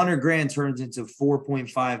 60s. So the 100 grand turns into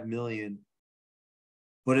 4.5 million.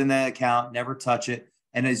 Put in that account, never touch it.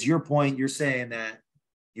 And as your point, you're saying that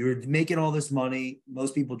you're making all this money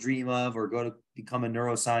most people dream of, or go to become a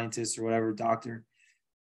neuroscientist or whatever, doctor,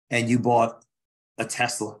 and you bought a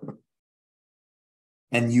Tesla.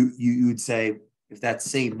 And you would say, if that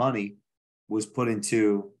same money was put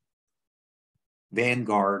into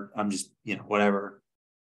Vanguard, I'm just, whatever,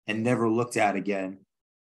 and never looked at again,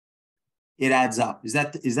 it adds up. Is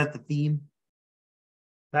that the theme?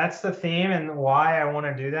 That's the theme, and why I want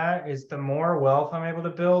to do that is the more wealth I'm able to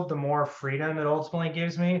build, the more freedom it ultimately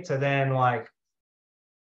gives me to then like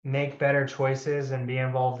make better choices and be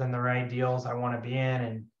involved in the right deals I want to be in,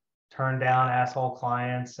 and turn down asshole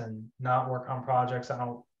clients and not work on projects I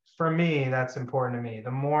don't. For me, that's important to me.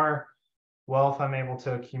 The more wealth I'm able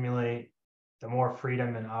to accumulate, the more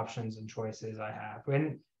freedom and options and choices I have.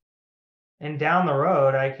 And down the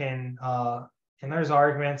road, I can and there's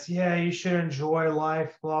arguments, yeah, you should enjoy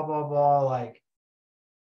life, blah, blah, blah. Like,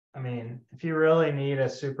 I mean, if you really need a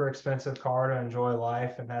super expensive car to enjoy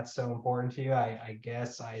life, and that's so important to you, I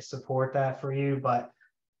guess I support that for you. But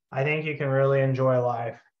I think you can really enjoy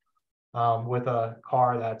life with a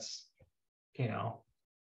car that's,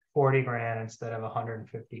 40 grand instead of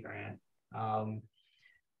 150 grand.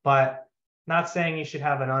 But not saying you should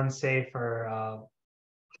have an unsafe or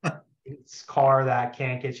car that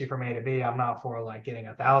can't get you from A to B. I'm not for like getting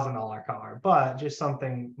 $1,000 car, but just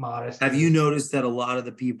something modest. Have you noticed that a lot of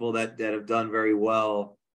the people that have done very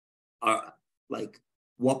well are like,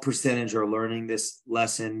 what percentage are learning this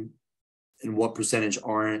lesson and what percentage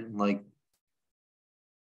aren't? Like,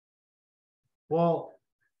 well,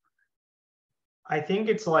 I think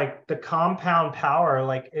it's like the compound power.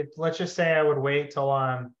 Like let's just say I would wait till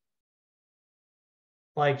I'm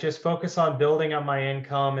like, just focus on building up my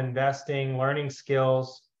income, investing, learning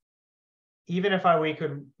skills. Even if we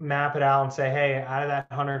could map it out and say, hey, out of that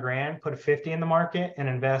 100 grand, put 50 in the market and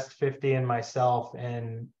invest 50 in myself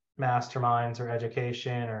in masterminds or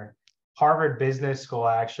education, or Harvard Business School,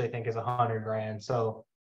 I actually think is 100 grand. So,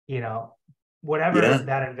 whatever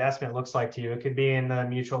that investment looks like to you, it could be in the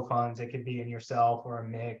mutual funds, it could be in yourself or a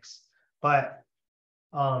mix. But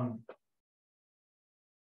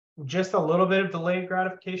just a little bit of delayed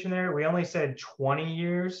gratification there. We only said 20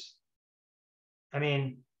 years. I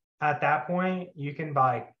mean, at that point,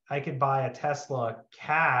 I could buy a Tesla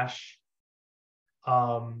cash,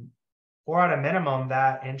 or at a minimum,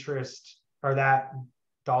 that interest or that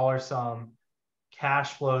dollar sum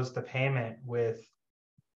cash flows the payment with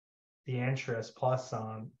the interest plus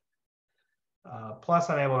some.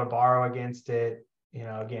 Plus, I'm able to borrow against it,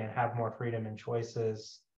 again, have more freedom and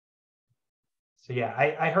choices. So yeah,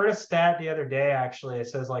 I heard a stat the other day, actually. It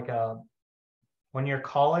says like when you're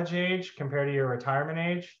college age compared to your retirement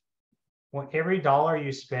age, when every dollar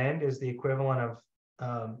you spend is the equivalent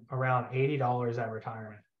of around $80 at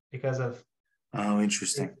retirement, because of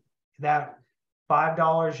interesting. That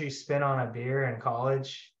 $5 you spend on a beer in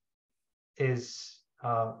college is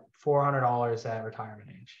 $400 at retirement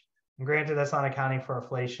age. And granted, that's not accounting for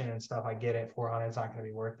inflation and stuff. I get it. 400 is not going to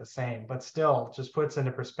be worth the same, but still just puts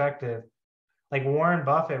into perspective. Like Warren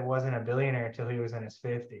Buffett wasn't a billionaire until he was in his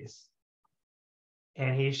 50s.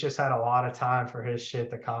 and he's just had a lot of time for his shit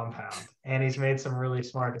to compound. And he's made some really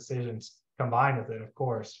smart decisions combined with it, of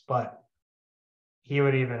course. But he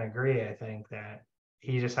would even agree, I think, that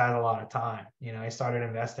he just has a lot of time. You know, he started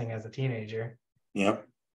investing as a teenager. Yep.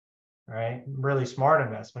 Right? Really smart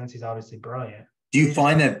investments. He's obviously brilliant. Do you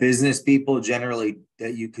find that business people generally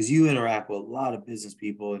because you interact with a lot of business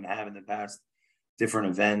people and have in the past different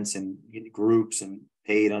events and groups and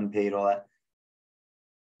paid, unpaid, all that.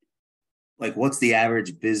 Like, what's the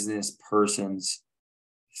average business person's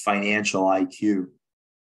financial IQ?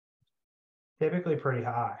 Typically pretty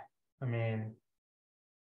high. I mean,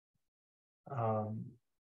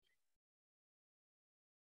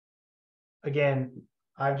 again,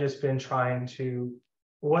 I've just been trying to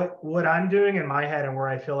what I'm doing in my head, and where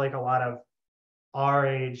I feel like a lot of our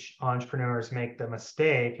age entrepreneurs make the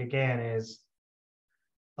mistake again is,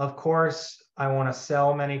 of course, I want to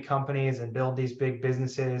sell many companies and build these big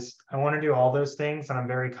businesses. I want to do all those things, and I'm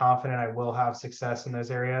very confident I will have success in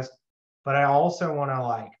those areas. But I also want to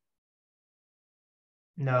like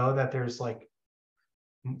know that there's like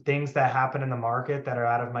things that happen in the market that are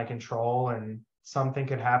out of my control, and something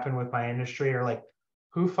could happen with my industry, or like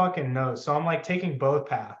who fucking knows. So I'm like taking both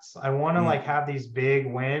paths. I want to like have these big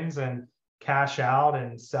wins and cash out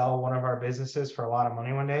and sell one of our businesses for a lot of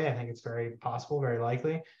money one day. I think it's very possible, very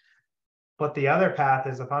likely. But the other path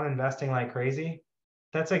is, if I'm investing like crazy,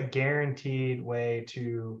 that's a guaranteed way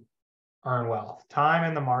to earn wealth. Time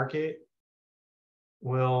in the market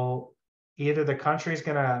will, either the country's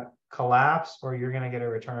going to collapse or you're going to get a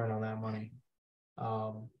return on that money.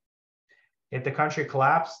 If the country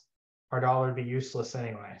collapsed, our dollar would be useless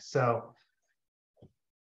anyway. So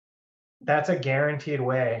that's a guaranteed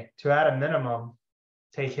way to, at a minimum,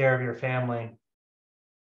 take care of your family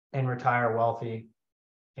and retire wealthy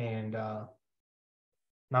and not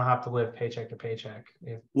have to live paycheck to paycheck.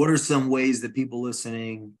 What are some ways that people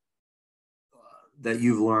listening that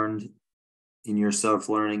you've learned in your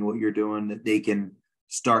self-learning, what you're doing, that they can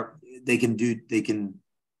start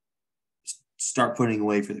putting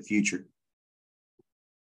away for the future?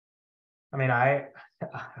 I mean, I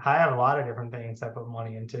have a lot of different things I put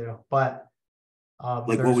money into, but like,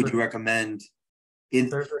 what would you recommend?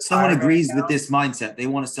 If someone agrees with this mindset, they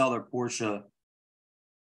want to sell their Porsche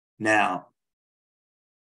now,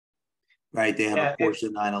 right? They have a Porsche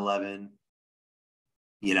 911.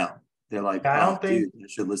 You know, they're like, dude, I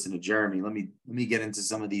should listen to Jeremy. Let me get into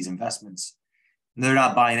some of these investments. And they're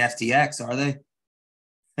not buying FTX, are they?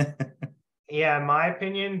 Yeah, in my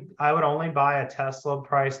opinion, I would only buy a Tesla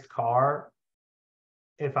priced car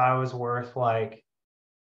if I was worth like,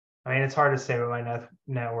 I mean, it's hard to say what my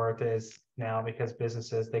net worth is now, because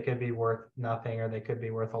businesses, they could be worth nothing or they could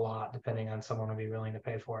be worth a lot, depending on someone would be willing to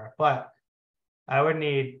pay for it. But I would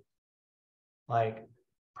need like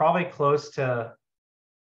probably close to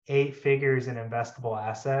 8 figures in investable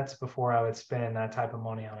assets before I would spend that type of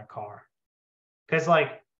money on a car. Because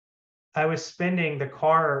like, I was spending, the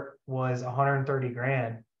car was 130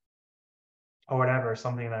 grand or whatever,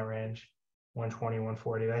 something in that range, 120,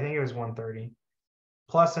 140. I think it was 130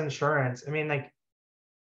 plus insurance. I mean, like,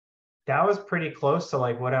 that was pretty close to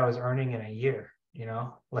like what I was earning in a year, you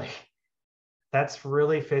know, like that's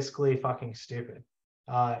really fiscally fucking stupid.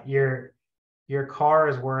 Your car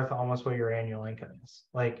is worth almost what your annual income is.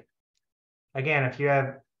 Like, again, if you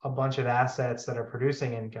have a bunch of assets that are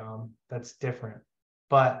producing income, that's different.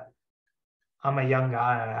 But I'm a young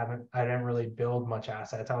guy. I didn't really build much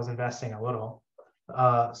assets. I was investing a little.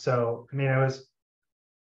 So, I mean, it was,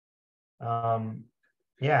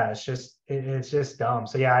 yeah, it's just dumb.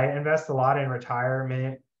 So yeah, I invest a lot in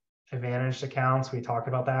retirement advantaged accounts. We talked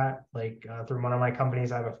about that. Like through one of my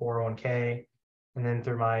companies, I have a 401k. And then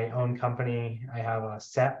through my own company, I have a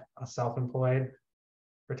SEP, a self-employed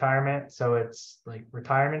retirement. So it's like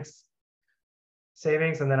retirement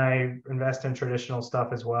savings. And then I invest in traditional stuff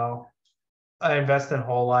as well. I invest in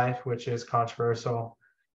whole life, which is controversial,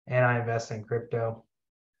 and I invest in crypto.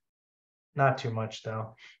 Not too much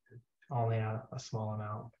though, only a small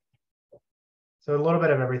amount. So a little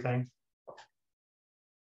bit of everything.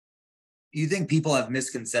 You think people have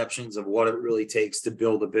misconceptions of what it really takes to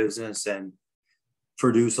build a business and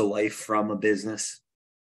produce a life from a business?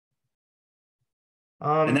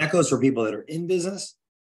 And that goes for people that are in business,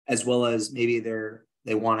 as well as maybe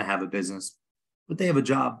they want to have a business, but they have a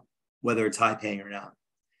job, whether it's high paying or not.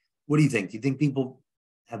 What do you think? Do you think people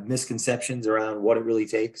have misconceptions around what it really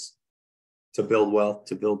takes to build wealth,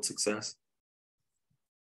 to build success?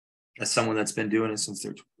 As someone that's been doing it since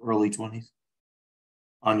their early 20s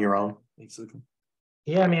on your own, basically.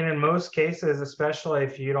 Yeah, I mean, in most cases, especially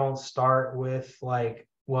if you don't start with like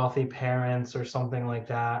wealthy parents or something like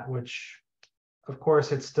that, which of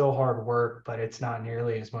course, it's still hard work, but it's not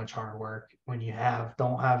nearly as much hard work when you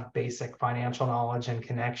don't have basic financial knowledge and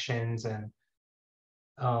connections. And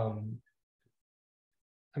I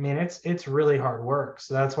mean, it's really hard work.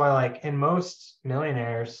 So that's why, like, in most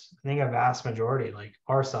millionaires, I think a vast majority like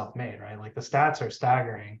are self-made, right? Like the stats are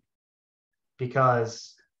staggering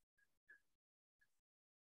because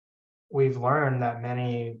we've learned that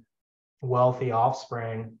many wealthy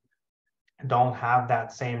offspring don't have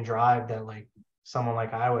that same drive that like someone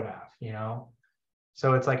like I would have, you know?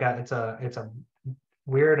 So it's like it's a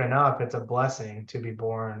weird enough, it's a blessing to be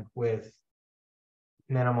born with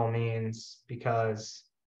minimal means because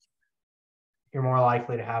you're more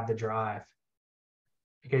likely to have the drive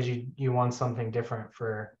because you want something different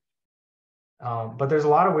for but there's a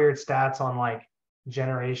lot of weird stats on like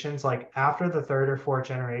generations. Like after the third or fourth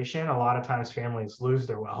generation, a lot of times families lose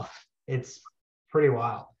their wealth. It's pretty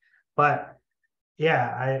wild. But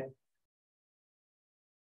yeah,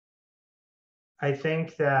 I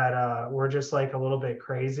think that we're just like a little bit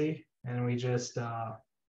crazy, and we just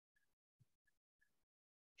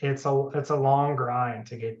it's a long grind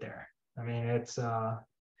to get there. I mean, it's a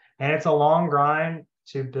long grind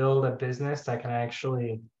to build a business that can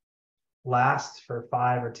actually last for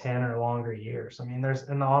 5 or 10 or longer years. I mean, there's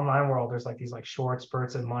in the online world, there's like these like short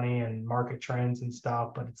spurts of money and market trends and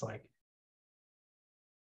stuff, but it's like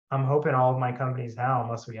I'm hoping all of my companies now,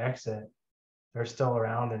 unless we exit, they're still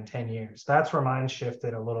around in 10 years. That's where mine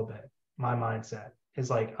shifted a little bit. My mindset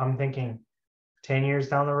is like, I'm thinking 10 years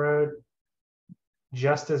down the road,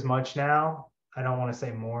 just as much now. I don't want to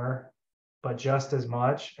say more, but just as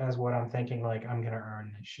much as what I'm thinking like I'm going to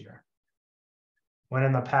earn this year. When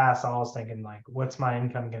in the past, I was thinking like, what's my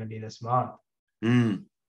income going to be this month? You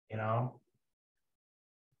know?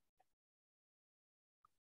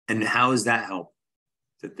 And how does that help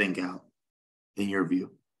to think out in your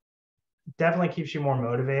view? Definitely keeps you more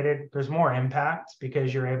motivated. There's more impact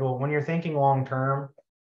because you're able, when you're thinking long term,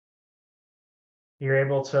 you're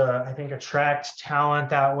able to, I think, attract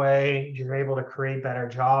talent that way. You're able to create better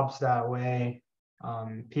jobs that way.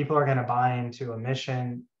 People are going to buy into a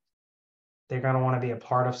mission. They're going to want to be a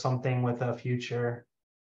part of something with a future.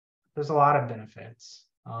 There's a lot of benefits.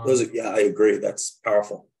 Yeah, I agree. That's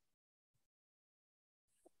powerful.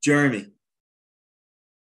 Jeremy,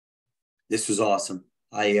 this was awesome.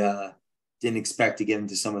 I didn't expect to get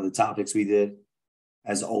into some of the topics we did.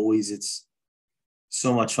 As always, it's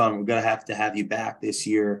so much fun. We're going to have you back this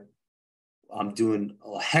year. I'm doing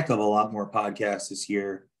a heck of a lot more podcasts this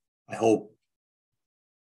year. I hope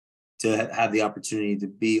to have the opportunity to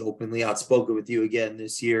be openly outspoken with you again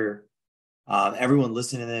this year. Everyone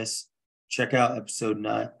listening to this, check out episode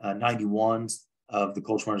 91 of the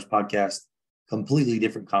Culture Matters podcast. Completely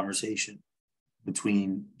different conversation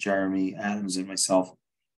between Jeremy Adams and myself.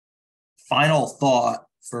 Final thought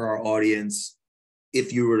for our audience,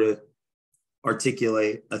 if you were to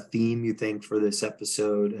articulate a theme you think for this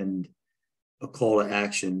episode and a call to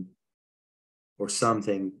action or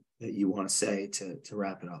something that you want to say to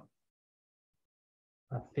wrap it up.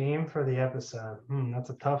 A theme for the episode. That's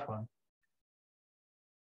a tough one.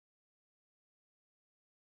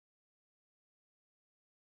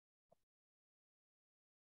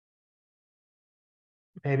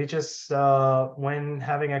 Maybe just when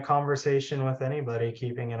having a conversation with anybody,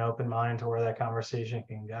 keeping an open mind to where that conversation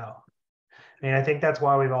can go. I mean, I think that's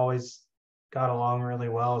why we've always got along really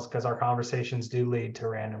well, is because our conversations do lead to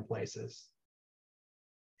random places.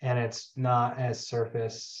 And it's not as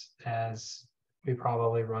surface as we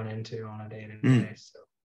probably run into on a day-to-day. So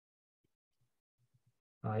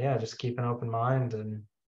yeah, just keep an open mind and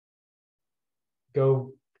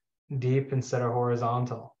go deep instead of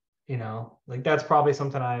horizontal. You know, like that's probably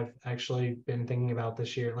something I've actually been thinking about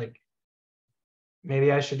this year. Like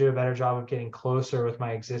maybe I should do a better job of getting closer with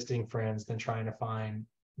my existing friends than trying to find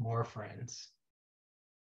more friends.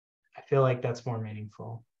 I feel like that's more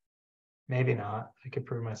meaningful. Maybe not. I could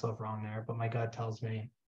prove myself wrong there, but my gut tells me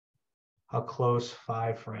how close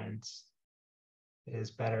 5 friends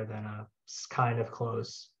is better than a kind of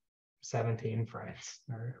close 17 friends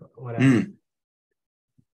or whatever.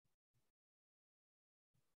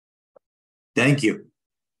 Thank you.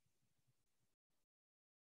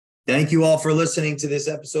 Thank you all for listening to this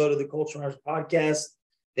episode of the Culture Matters podcast.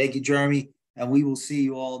 Thank you, Jeremy. And we will see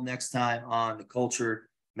you all next time on the Culture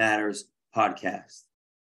Matters podcast.